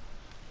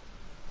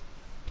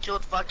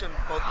 Killed fucking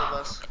both of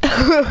us.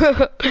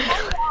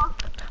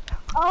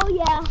 Oh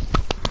yeah.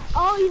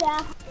 Oh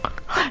yeah.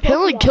 He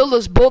only killed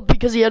us both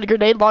because he had a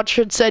grenade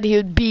launcher and said he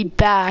would be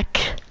back.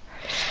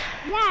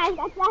 Yeah, I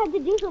had to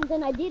do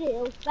something. I did it.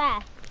 It was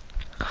fast.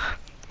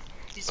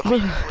 He's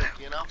speeding quick,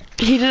 you know?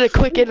 He did a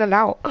quick in and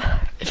out,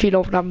 if you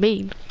know what I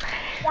mean.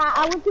 Yeah,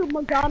 I went to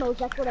McDonald's.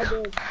 That's what I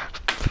did.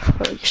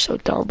 Oh, you're so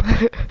dumb.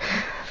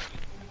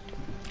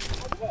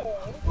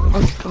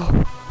 Let's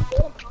go.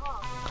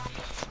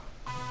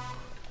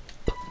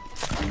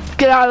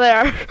 Get out of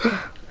there.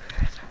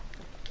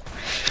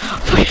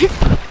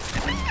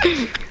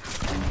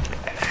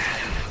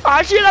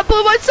 Oh shit, I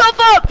blew myself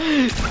up!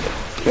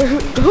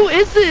 Who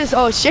is this?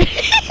 Oh shit.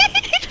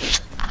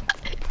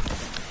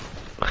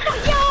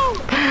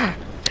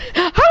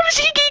 How does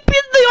he keep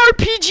in the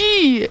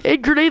RPG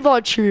and grenade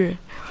launcher?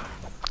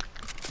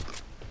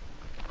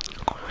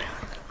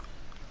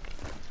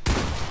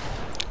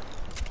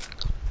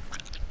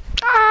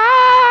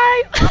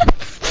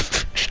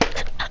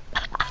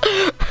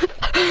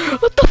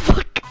 What the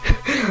fuck?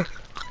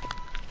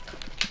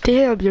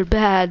 Damn, you're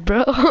bad,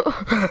 bro.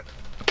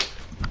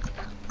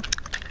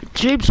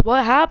 James,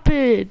 what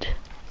happened?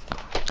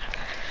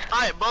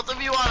 Alright, both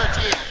of you on a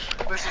team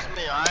versus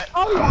me, alright?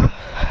 Oh yeah.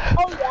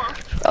 Oh yeah.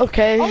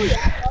 Okay. Oh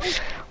yeah.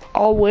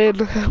 I'll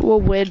win.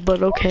 We'll win,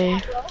 but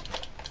okay.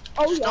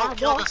 Oh Just yeah. don't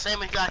kill the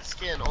same exact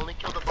skin, only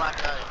kill the black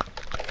guy.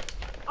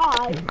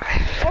 Alright.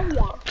 Oh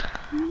yeah.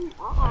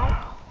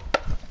 Alright.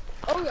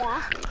 Oh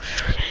yeah.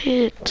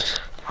 Shit.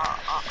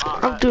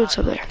 I'm doing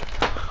something.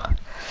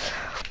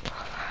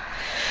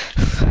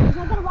 If I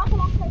get a rocket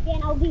launcher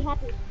again, I'll be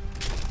happy.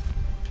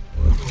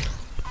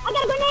 I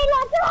got a grenade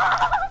launcher!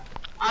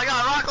 I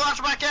got a rocket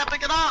launcher, but I can't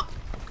pick it up!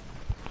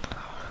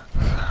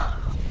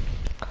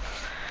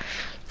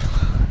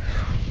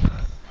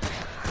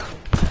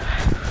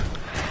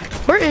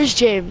 Where is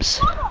James?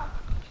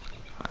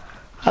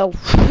 Oh.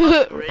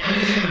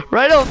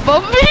 Right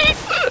above me?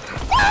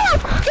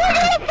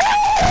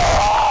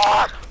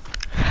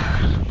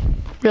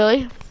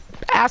 Really?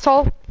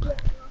 Asshole?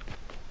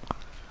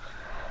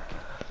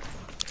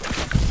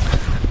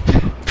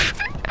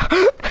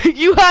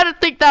 You had to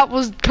think that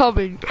was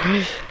coming.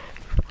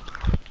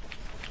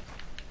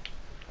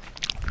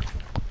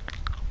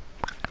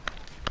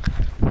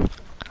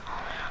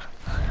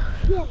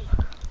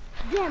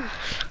 Jim.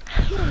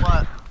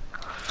 What?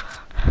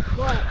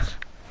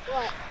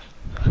 What?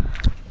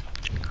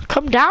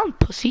 Come down,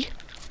 pussy.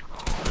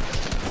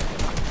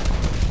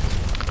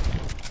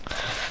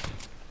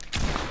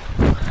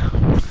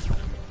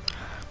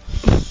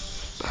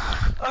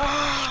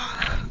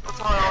 That's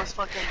how I always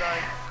fucking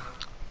die.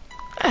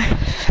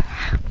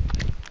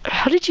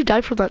 How did you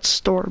die from that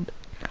storm?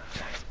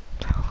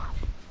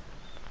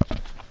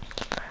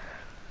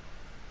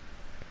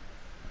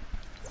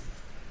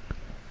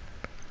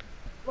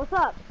 What's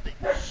up?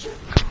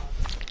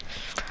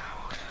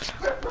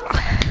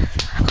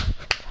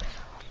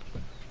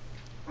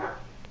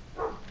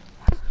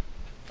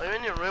 Are you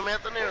in your room,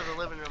 Anthony, or the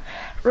living room?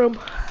 Room.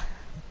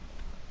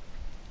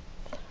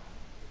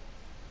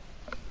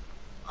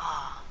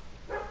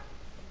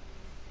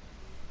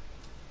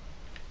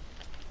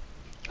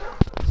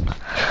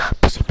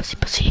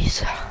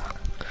 Pussies.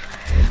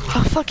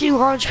 A fucking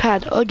launch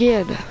pad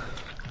again.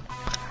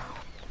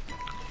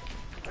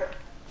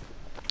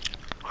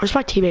 Where's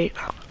my teammate?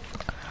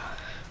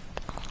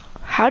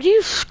 How do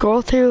you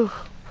scroll through?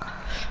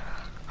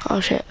 Oh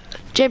shit.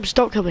 James,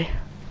 don't kill me.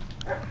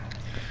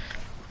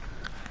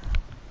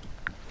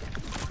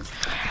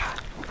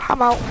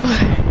 I'm out.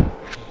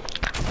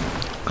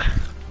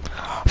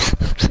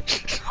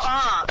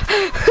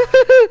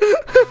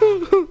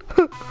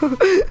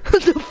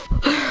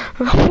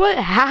 What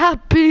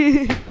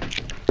happened?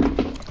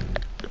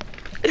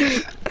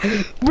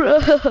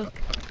 Bruh.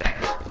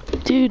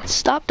 Dude,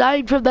 stop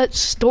dying from that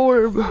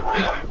storm.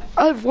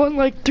 I've won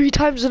like 3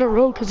 times in a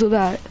row because of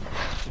that.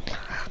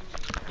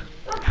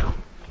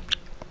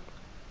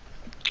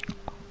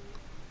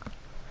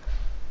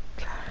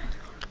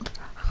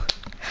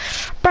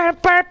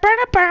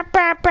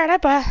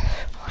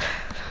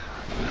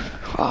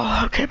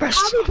 Oh, okay, best.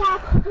 I'll be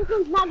back. This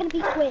one's not gonna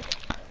be quick.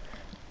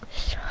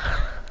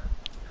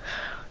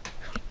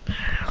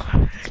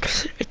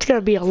 It's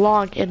gonna be a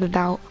long in and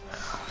out.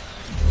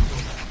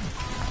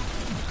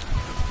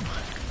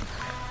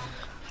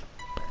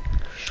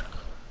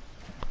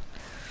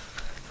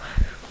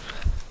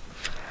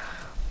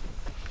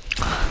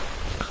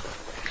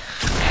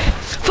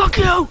 Fuck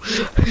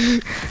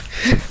you!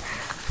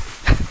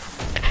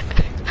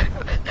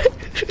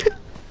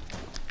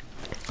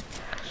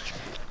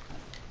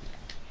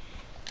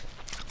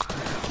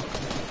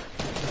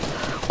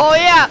 Oh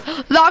yeah,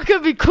 not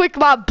gonna be quick,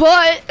 my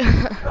butt.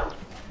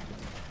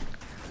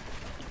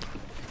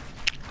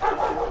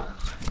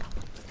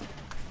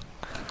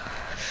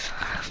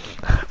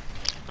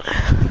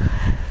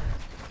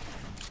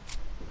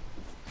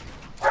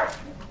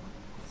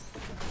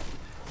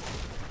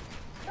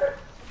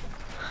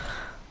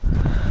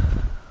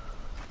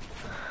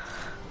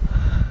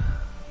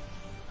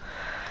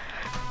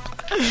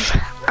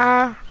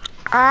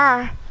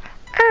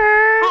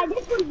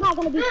 This one's not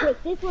gonna be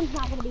quick. This one's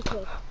not gonna be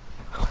quick.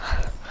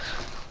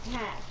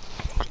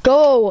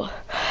 Go.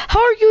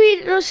 How are you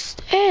eating this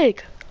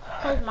egg?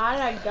 Cause mine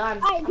are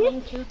done. Alright, this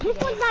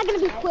one's not gonna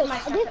be quick.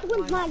 This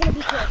one's not gonna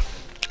be quick.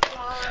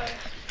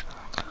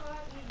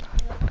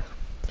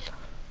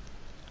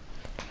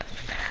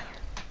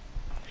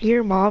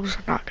 Your mom's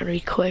not gonna be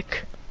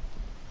quick.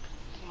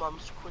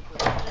 Mom's quick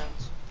with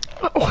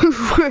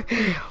her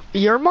hands.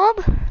 Your mom?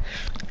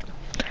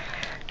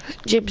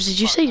 James, did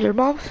you say your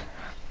mom?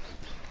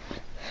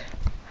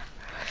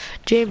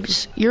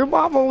 James, your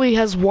mom only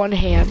has one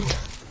hand.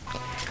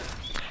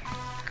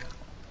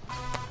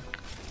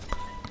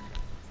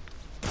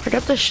 I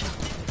got this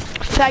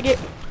faggot.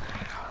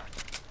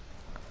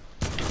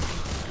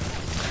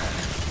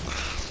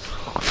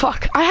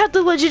 Fuck, I have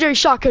the legendary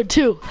shotgun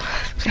too.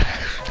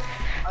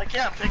 I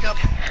can't pick up.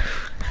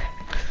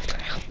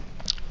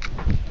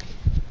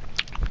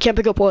 Can't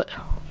pick up what?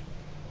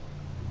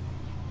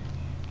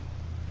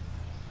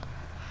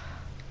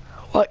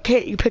 What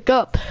can't you pick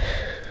up?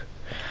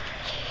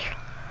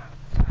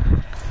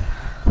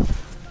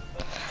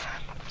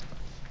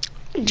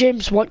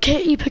 James, what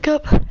can't you pick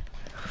up?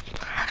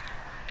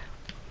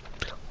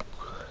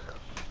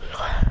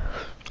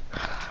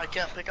 I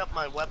can't pick up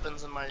my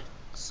weapons in my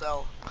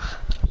cell.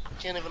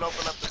 Can't even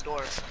open up the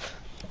door.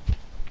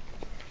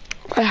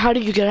 How do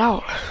you get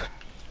out?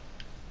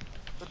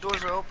 The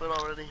doors are open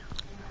already.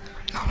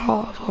 Not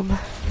all of them.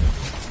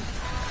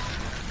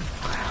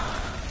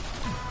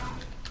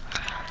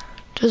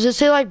 Does it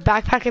say like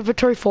backpack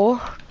inventory full?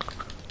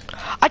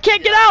 I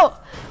can't get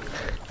out!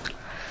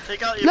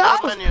 Take out your No!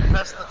 main menu and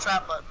press the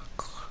trap button.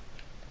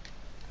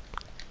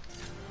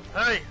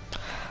 Hurry!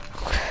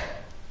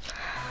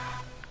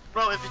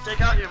 Bro, if you take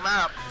out your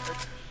map,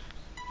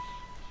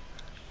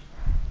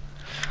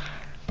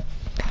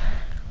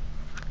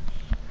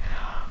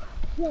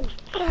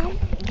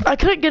 I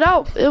couldn't get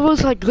out. It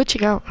was like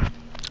glitching out.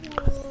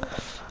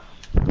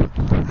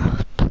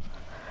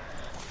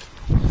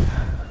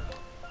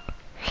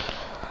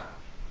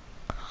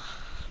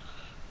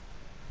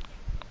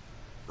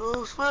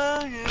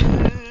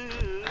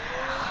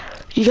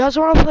 You guys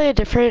want to play a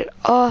different,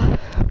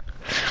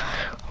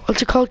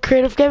 what's it called,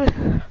 creative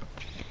game?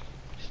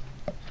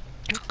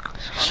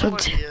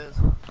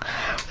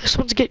 This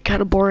one's getting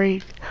kind of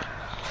boring.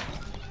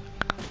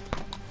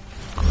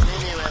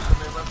 Anyway,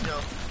 Anthony, let's go.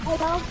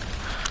 Hello?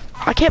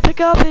 I can't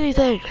pick up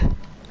anything.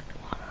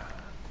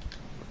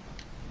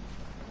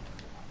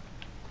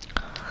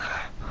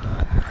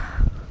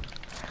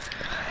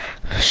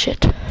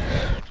 Shit.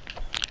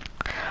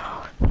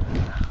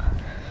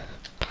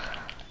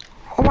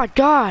 Oh my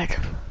god.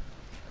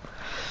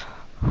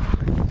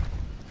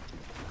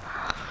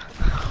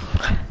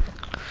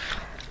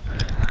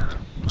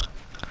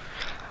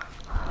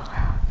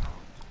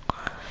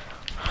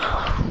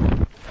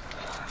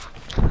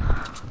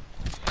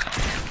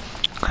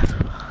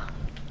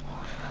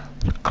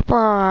 Come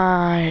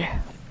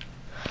on.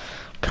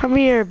 Come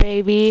here,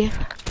 baby.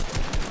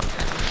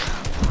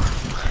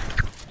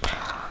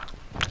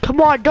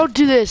 Come on, don't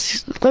do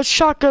this. Let's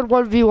shotgun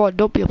 1v1.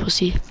 Don't be a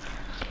pussy.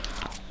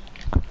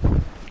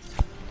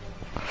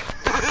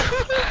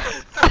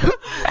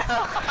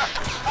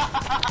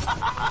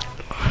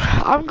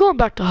 I'm going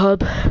back to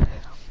hub.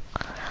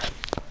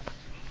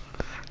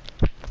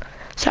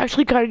 It's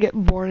actually kind of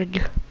getting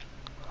boring.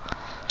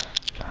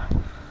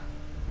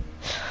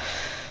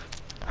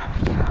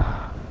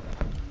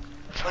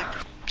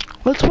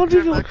 Let's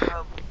 1v1.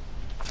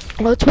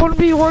 Let's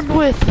 1v1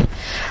 with.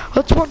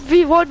 Let's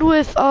 1v1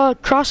 with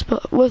crossbow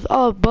with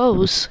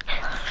bows.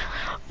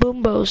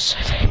 Boom bows.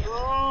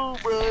 Oh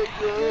my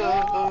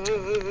god.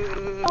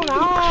 Oh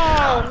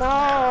no,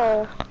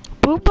 no.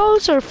 Boom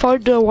bows are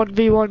fun to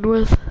 1v1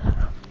 with.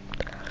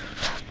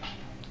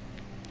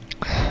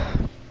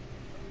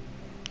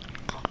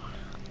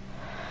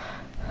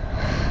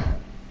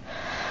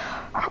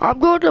 I'm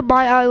going to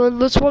my island.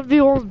 Let's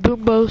 1v1 with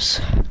boom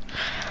bows.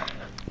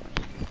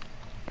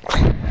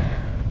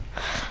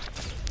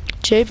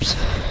 James.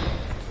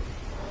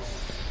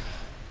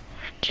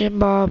 Jim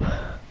Bob.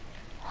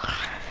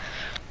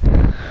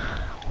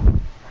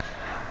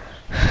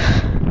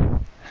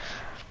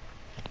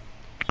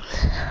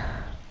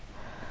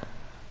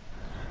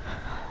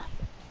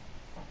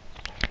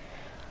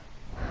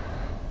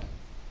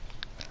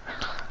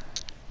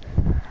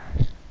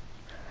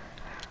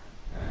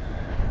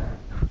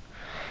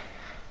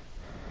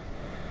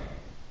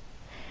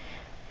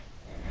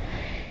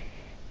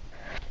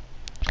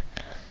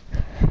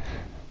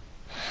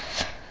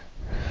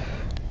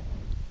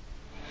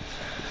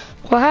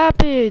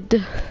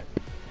 did.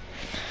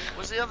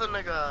 Where's the other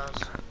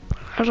niggas?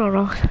 I don't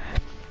know.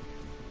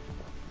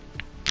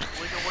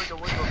 Wiggle, wiggle,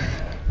 wiggle.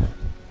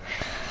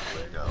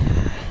 Wiggle.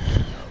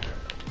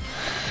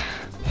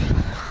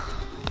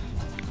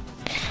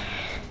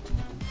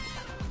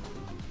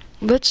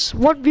 Let's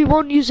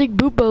 1v1 using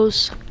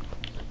boobos.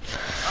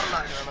 I'm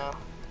not gonna.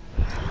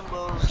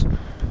 Boombo's,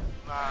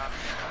 nah.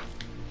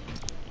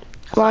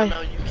 'Cause Why? I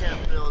know you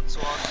can't build, so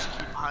I'll just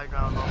keep high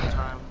ground all the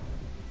time.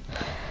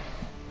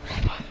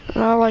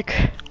 No,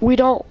 like we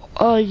don't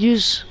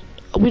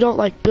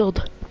like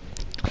build.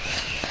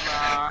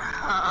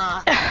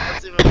 Nah.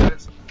 That's even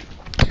worse.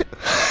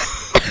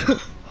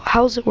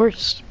 How's it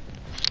worse?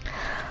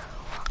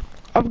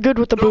 I'm good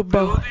with the No boombo.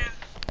 building.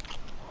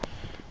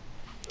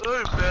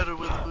 I'm better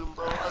with a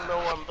boombo. I know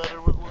I'm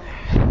better with one.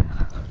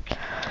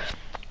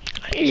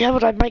 Yeah,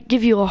 but I might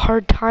give you a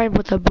hard time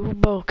with a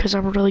boombo because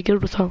I'm really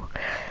good with them.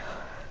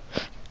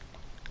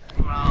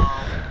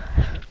 Wow.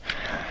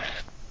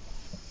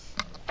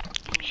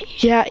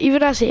 Yeah,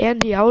 even as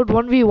Andy, I would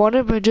 1v1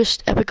 him and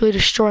just epically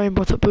destroy him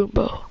with a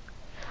boombo.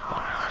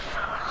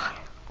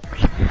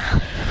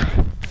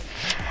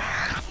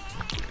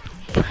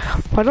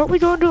 Why don't we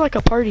go into like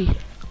a party?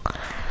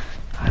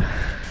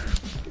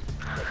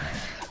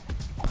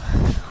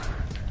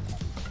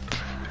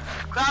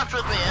 Crouch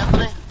with me,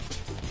 Anthony.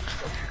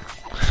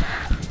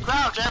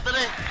 Crouch,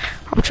 Anthony.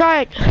 I'm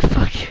trying.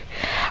 Fuck.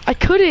 I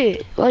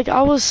couldn't. Like,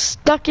 I was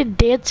stuck in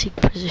dancing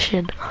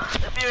position.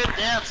 If you're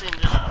dancing,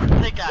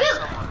 just pick at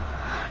someone.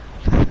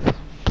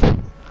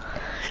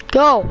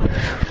 Go.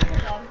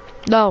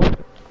 No.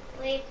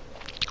 Please.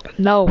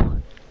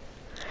 No.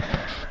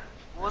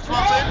 What's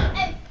wrong,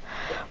 saying?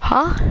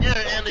 Huh? Here,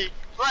 Andy.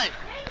 Play.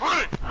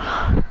 Play.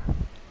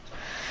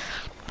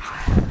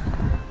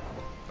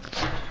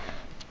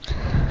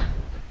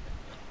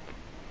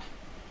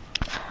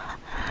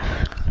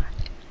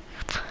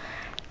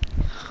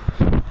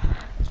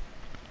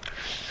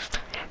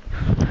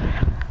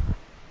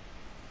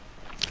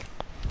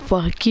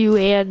 Fuck you,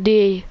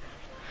 Andy.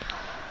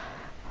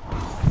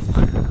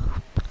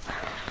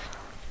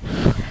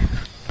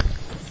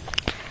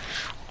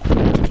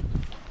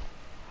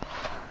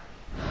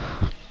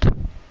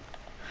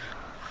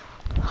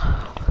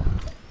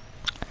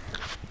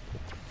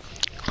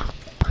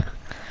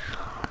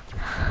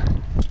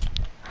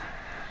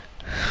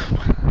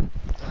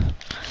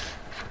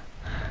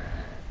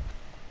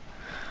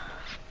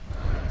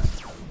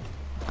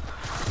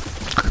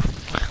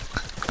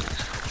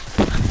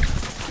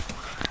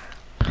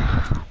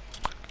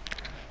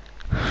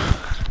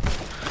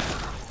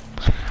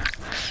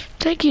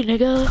 Thank you,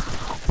 nigga.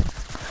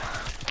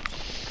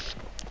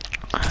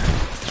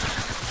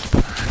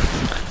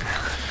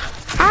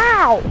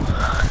 Ow!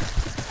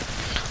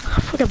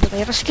 Fucking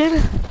banana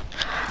skin.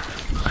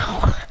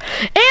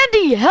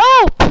 Andy,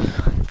 help!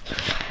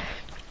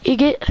 You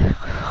get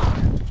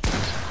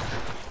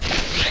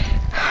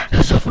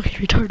so fucking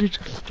retarded.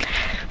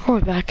 I'll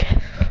be back.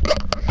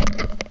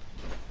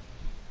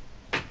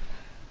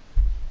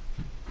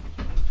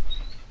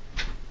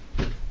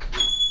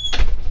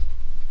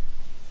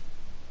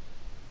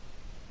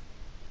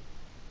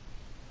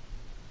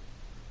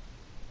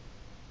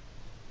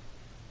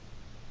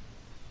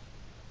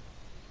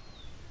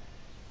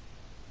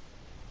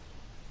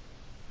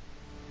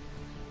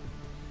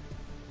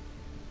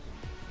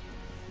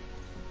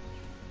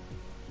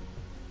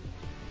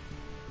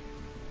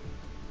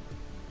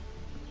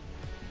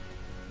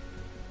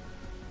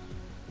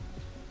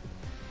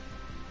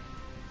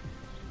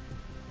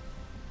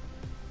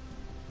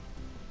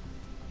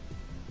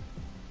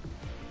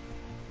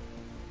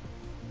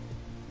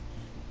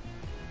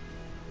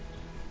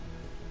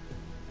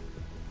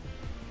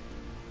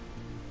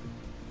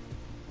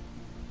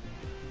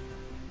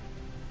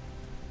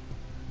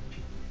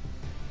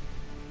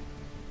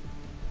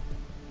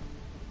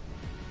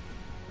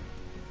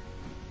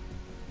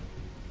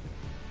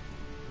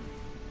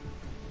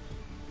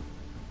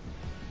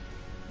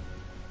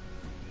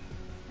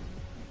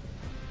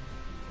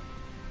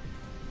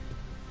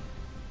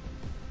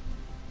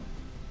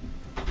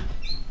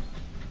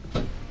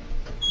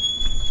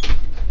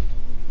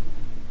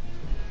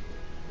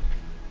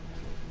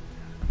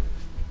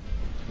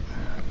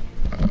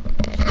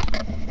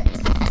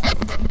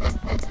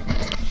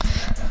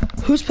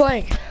 Who's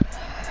playing?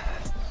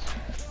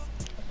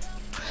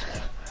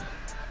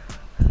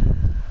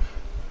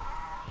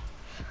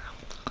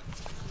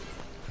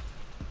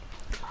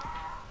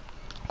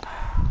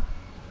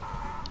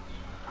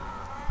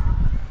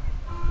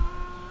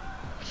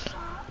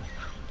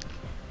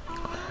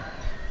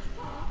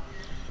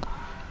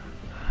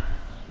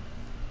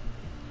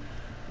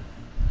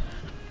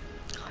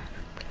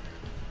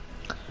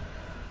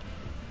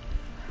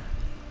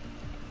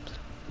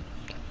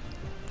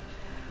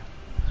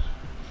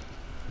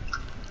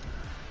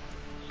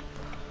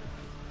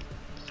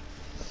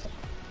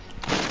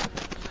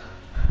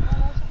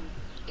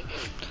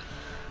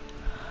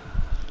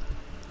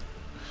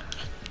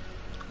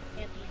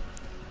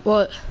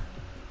 What? You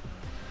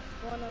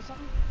wanna know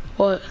something?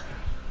 What?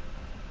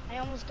 I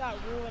almost got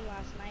ruined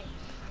last night.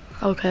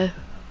 Okay.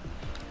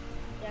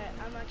 Yeah,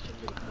 I'm actually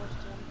pretty close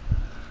to him.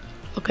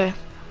 Okay.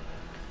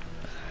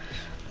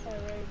 Yeah,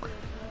 right here.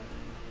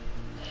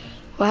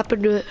 What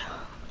happened to it?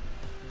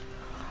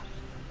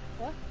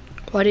 What?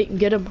 Why didn't you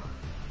get him?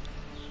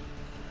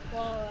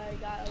 Well, I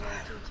got a little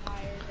too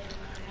tired and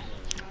I had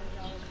a challenge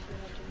that was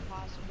pretty much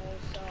impossible,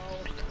 so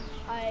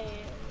I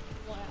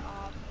went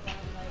off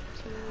around like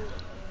 2 or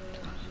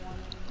 1 a.m.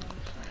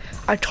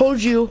 I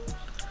told you.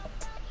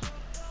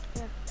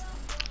 Yeah, I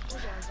was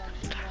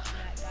actually wanting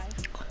that guy.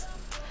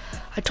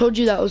 I told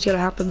you that was gonna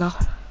happen though.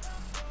 Yeah.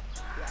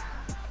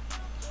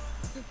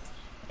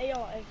 Hey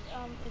yo, if you're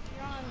on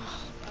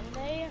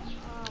Sunday, if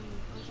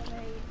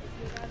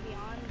you're gonna be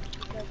on,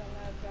 because I'm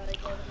gonna probably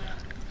go to my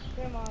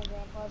grandma and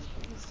grandpa's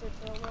for Easter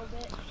for a little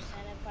bit,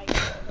 and if I can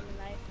spend the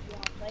night, you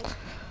wanna play?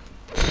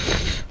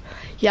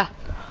 Yeah.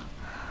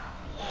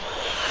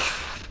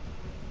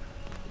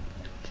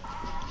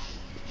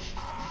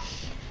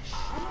 I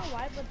don't know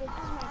why, but this is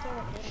my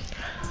favorite game.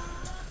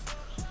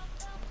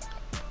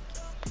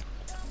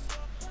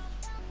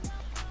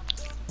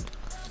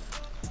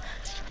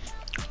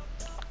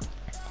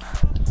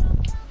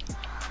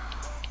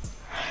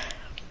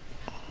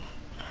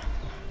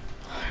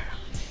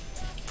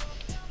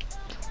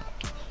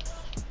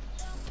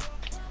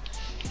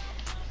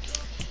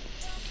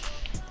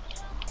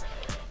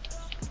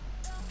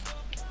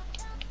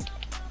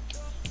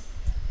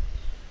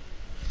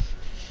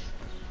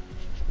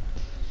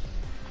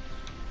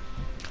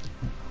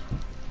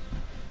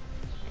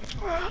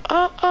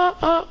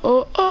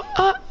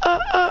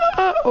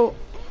 Oh.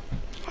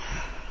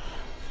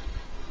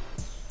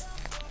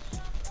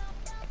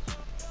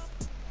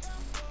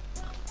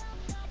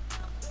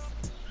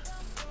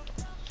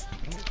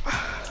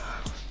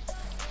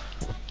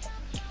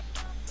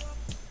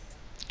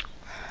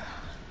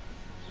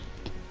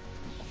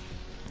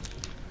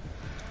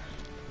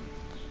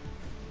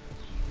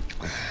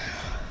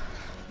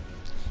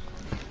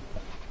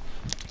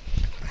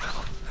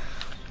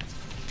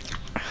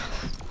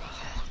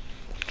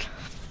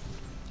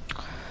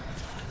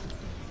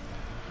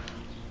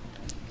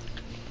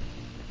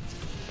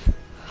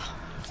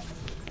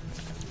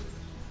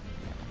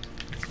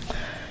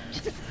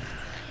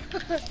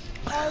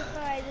 Also,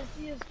 I just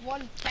see this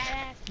one fat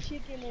ass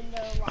chicken in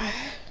the line.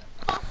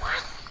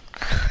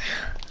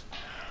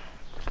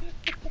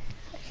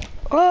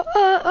 Oh.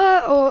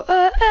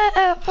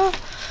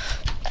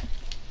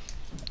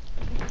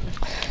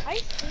 I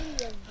see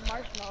the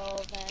marshmallow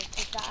event,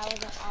 just that I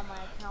wasn't on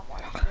my account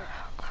watching it.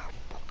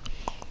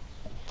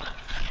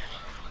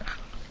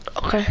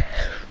 Okay.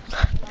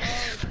 Oh,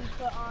 he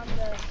put on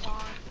the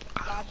song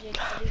Logic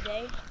every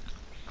day.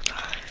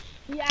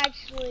 He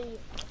actually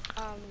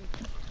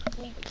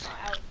bleeped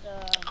out the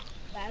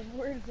bad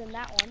words in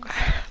that one.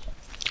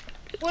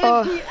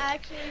 What if he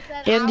actually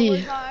said Andy. I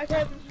was hard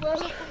headed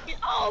motherfucking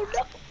oh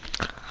no!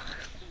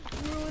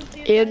 Ruined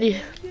the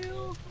Andy.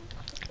 new.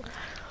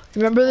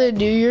 Remember the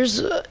New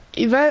Year's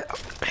event?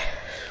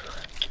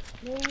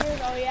 New Year's,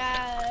 oh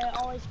yeah, it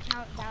always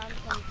count down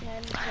from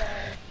 10 to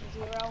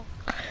 0.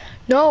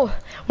 No.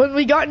 When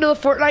we got into the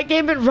Fortnite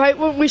game and right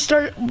when we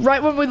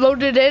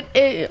loaded in,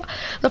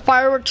 the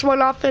fireworks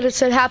went off and it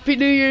said Happy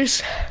New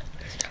Year's.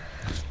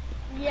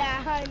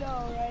 Yeah, I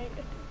know, right?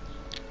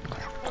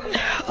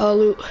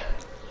 Loot.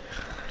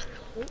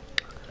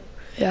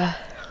 Yeah.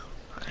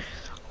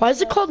 Why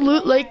is it called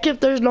Loot Lake if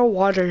there's no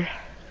water?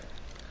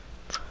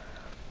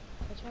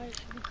 That's why it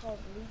should be called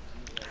Loot.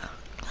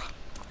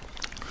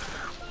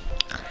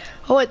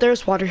 Oh wait,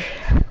 there's water.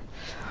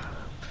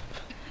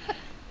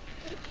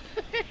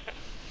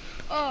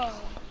 Oh,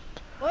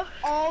 what if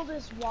all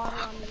this water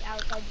on the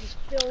outside just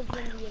fills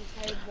in the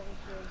entire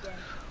bunker again?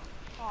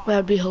 Aw,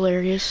 That'd be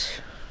hilarious.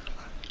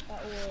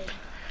 that would.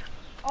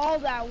 All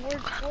that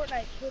work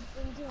Fortnite puts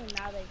into, and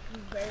now they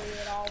can bury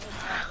it all with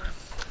water.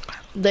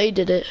 They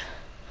did it.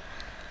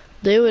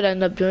 They would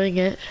end up doing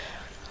it.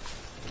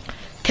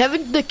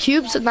 Kevin, the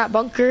cube's in that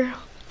bunker.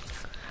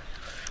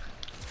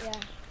 Yeah.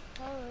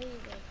 Probably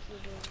the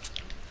cubes.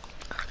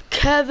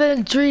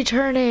 Kevin's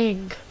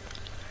returning.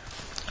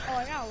 Oh,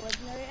 I got a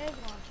legendary egg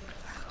launcher.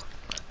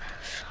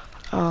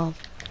 Oh,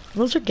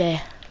 those are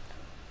gay.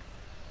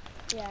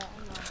 Yeah, I know.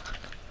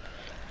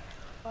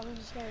 But I'm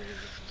just gonna use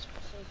this just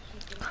for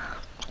safekeeping.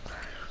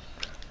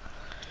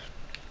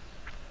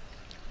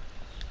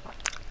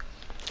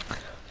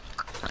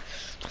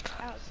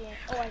 I don't see any.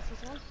 Oh, I see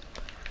someone.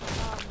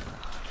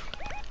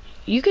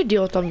 You could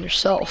deal with them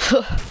yourself.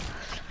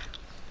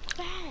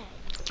 Bad.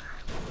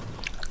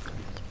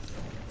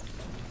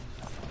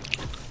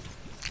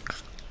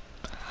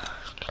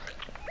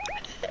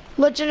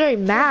 Legendary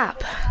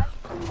map.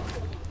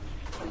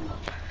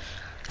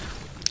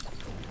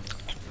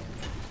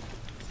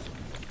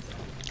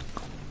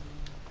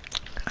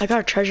 I got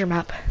a treasure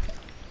map.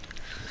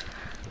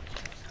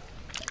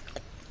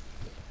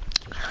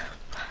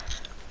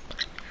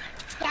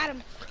 Got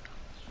him.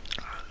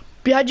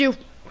 Behind you.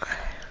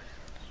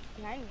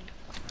 Behind me.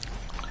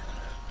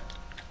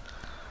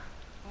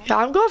 Yeah,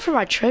 I'm going for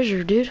my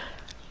treasure, dude.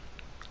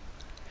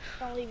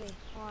 Don't leave me.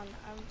 Hold on.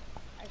 I'm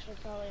actually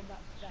probably about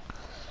to die.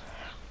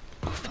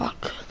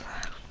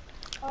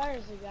 Oh,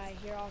 there's a guy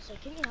here also.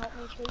 Can you help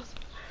me, please?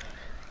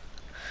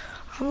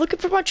 I'm looking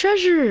for my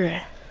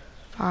treasure.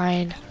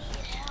 Fine.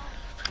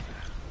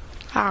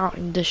 I don't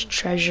need this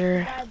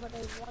treasure. Guy, but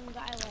there's one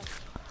guy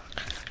left.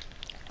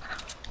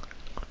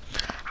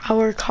 I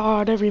work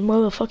hard every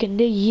motherfucking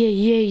day. Yeah,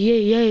 yeah,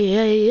 yeah,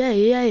 yeah, yeah,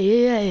 yeah,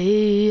 yeah,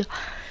 yeah.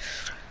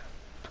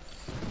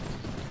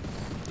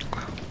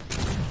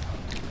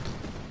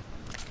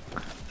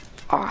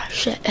 Oh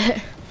shit.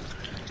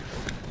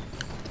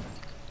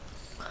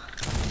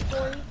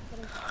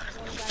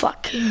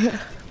 Fuck.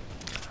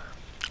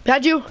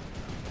 Behind you.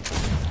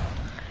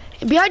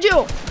 Behind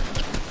you.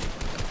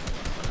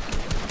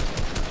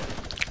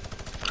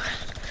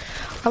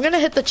 I'm gonna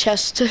hit the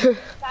chest. Got him.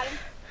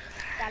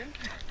 Got him.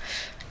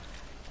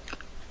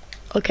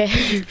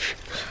 Okay.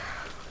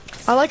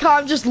 I like how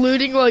I'm just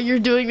looting while you're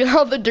doing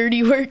all the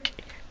dirty work.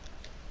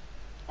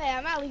 Hey,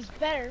 I'm at least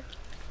better.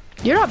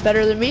 You're not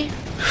better than me.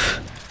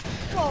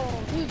 Whoa,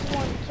 who's the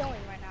one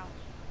killing right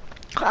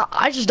now?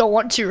 I just don't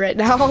want to right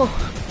now.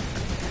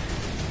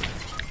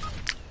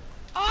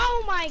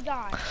 Oh my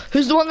god.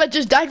 Who's the one that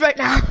just died right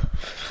now?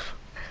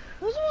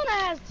 Who's the one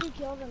that has 2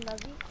 kills and does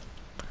he?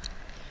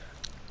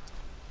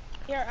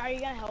 Here, are you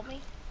gonna help me?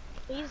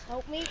 Please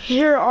help me.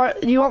 You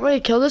want me to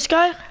kill this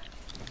guy?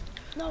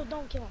 No,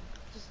 don't kill him.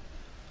 Just...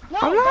 No,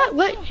 I'm not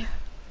letting.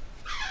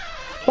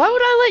 Why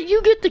would I let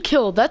you get the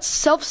kill? That's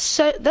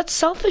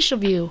selfish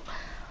of you.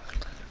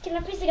 Can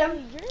I please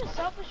again? You're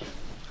selfish.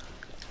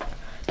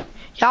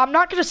 Yeah, I'm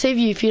not gonna save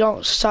you if you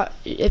don't stop.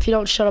 If you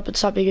don't shut up and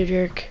stop being a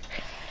jerk.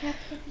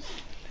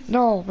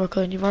 No,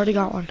 Brooklyn, you've already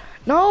got one.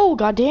 No,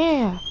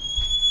 goddamn.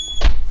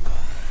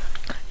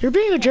 You're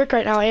being a jerk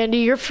right now, Andy.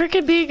 You're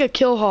freaking being a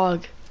kill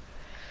hog.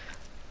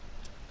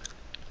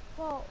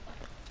 Well,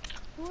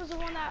 who was the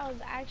one that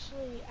was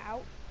actually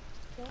out?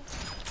 Kill?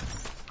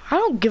 I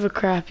don't give a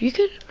crap. You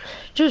could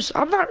just.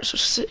 I'm not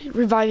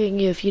reviving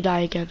you if you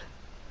die again.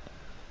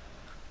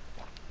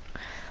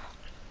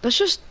 That's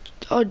just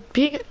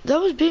being.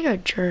 That was being a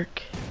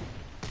jerk.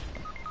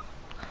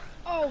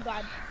 Oh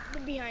god,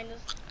 they're behind us.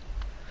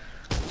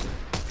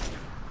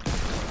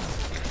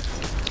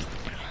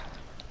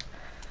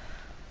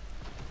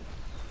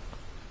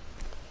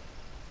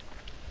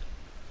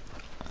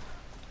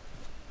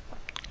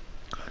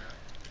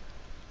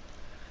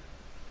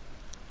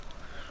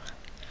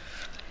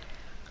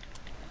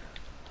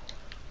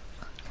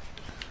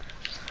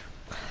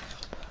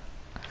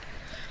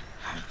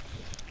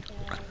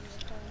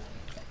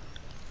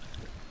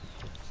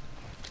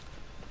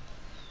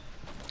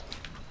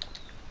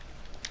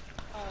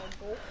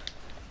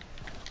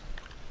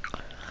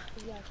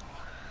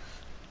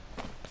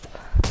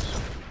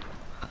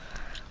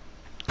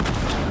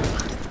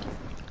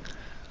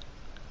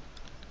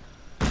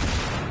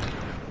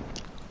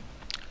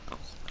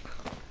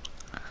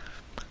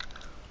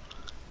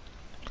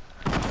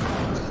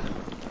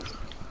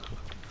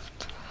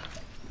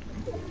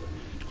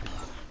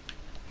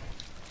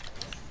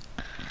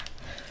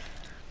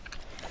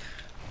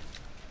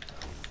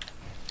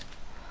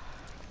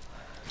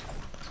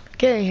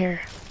 Get in here.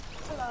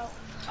 Hello.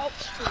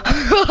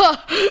 Oh.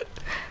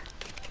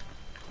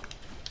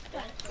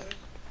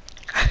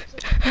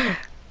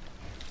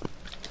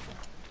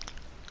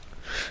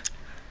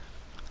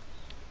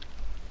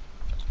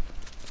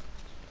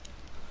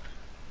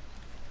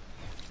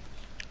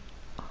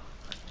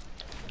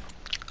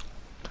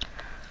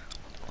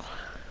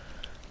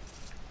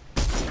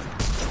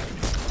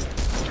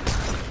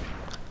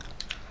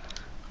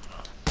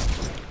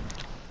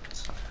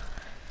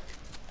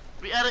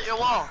 Re-edit your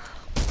wall.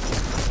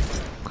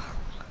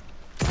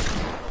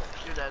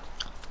 You're dead.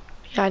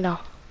 Yeah, I know.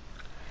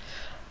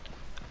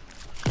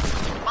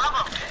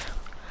 Mama!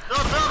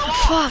 Build the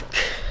wall! Fuck.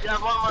 You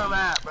have one more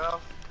map, bro.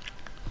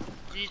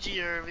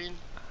 GG, Irving.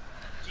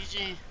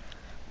 GG.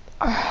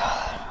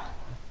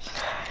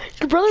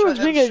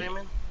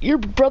 Your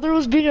brother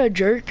was being a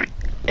jerk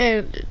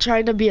and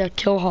trying to be a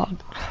kill hog.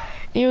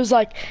 He was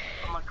like,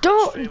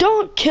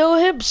 don't kill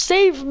him,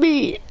 save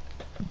me.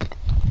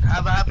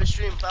 Have a happy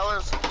stream,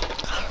 fellas.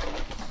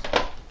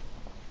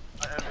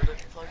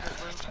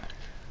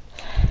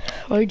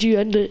 Why'd you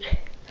end it?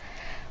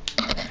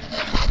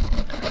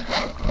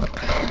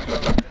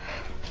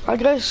 Alright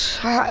guys,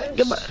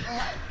 goodbye.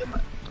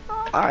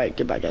 Alright,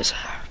 goodbye guys.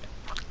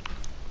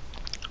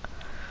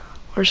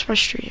 Where's my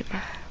stream?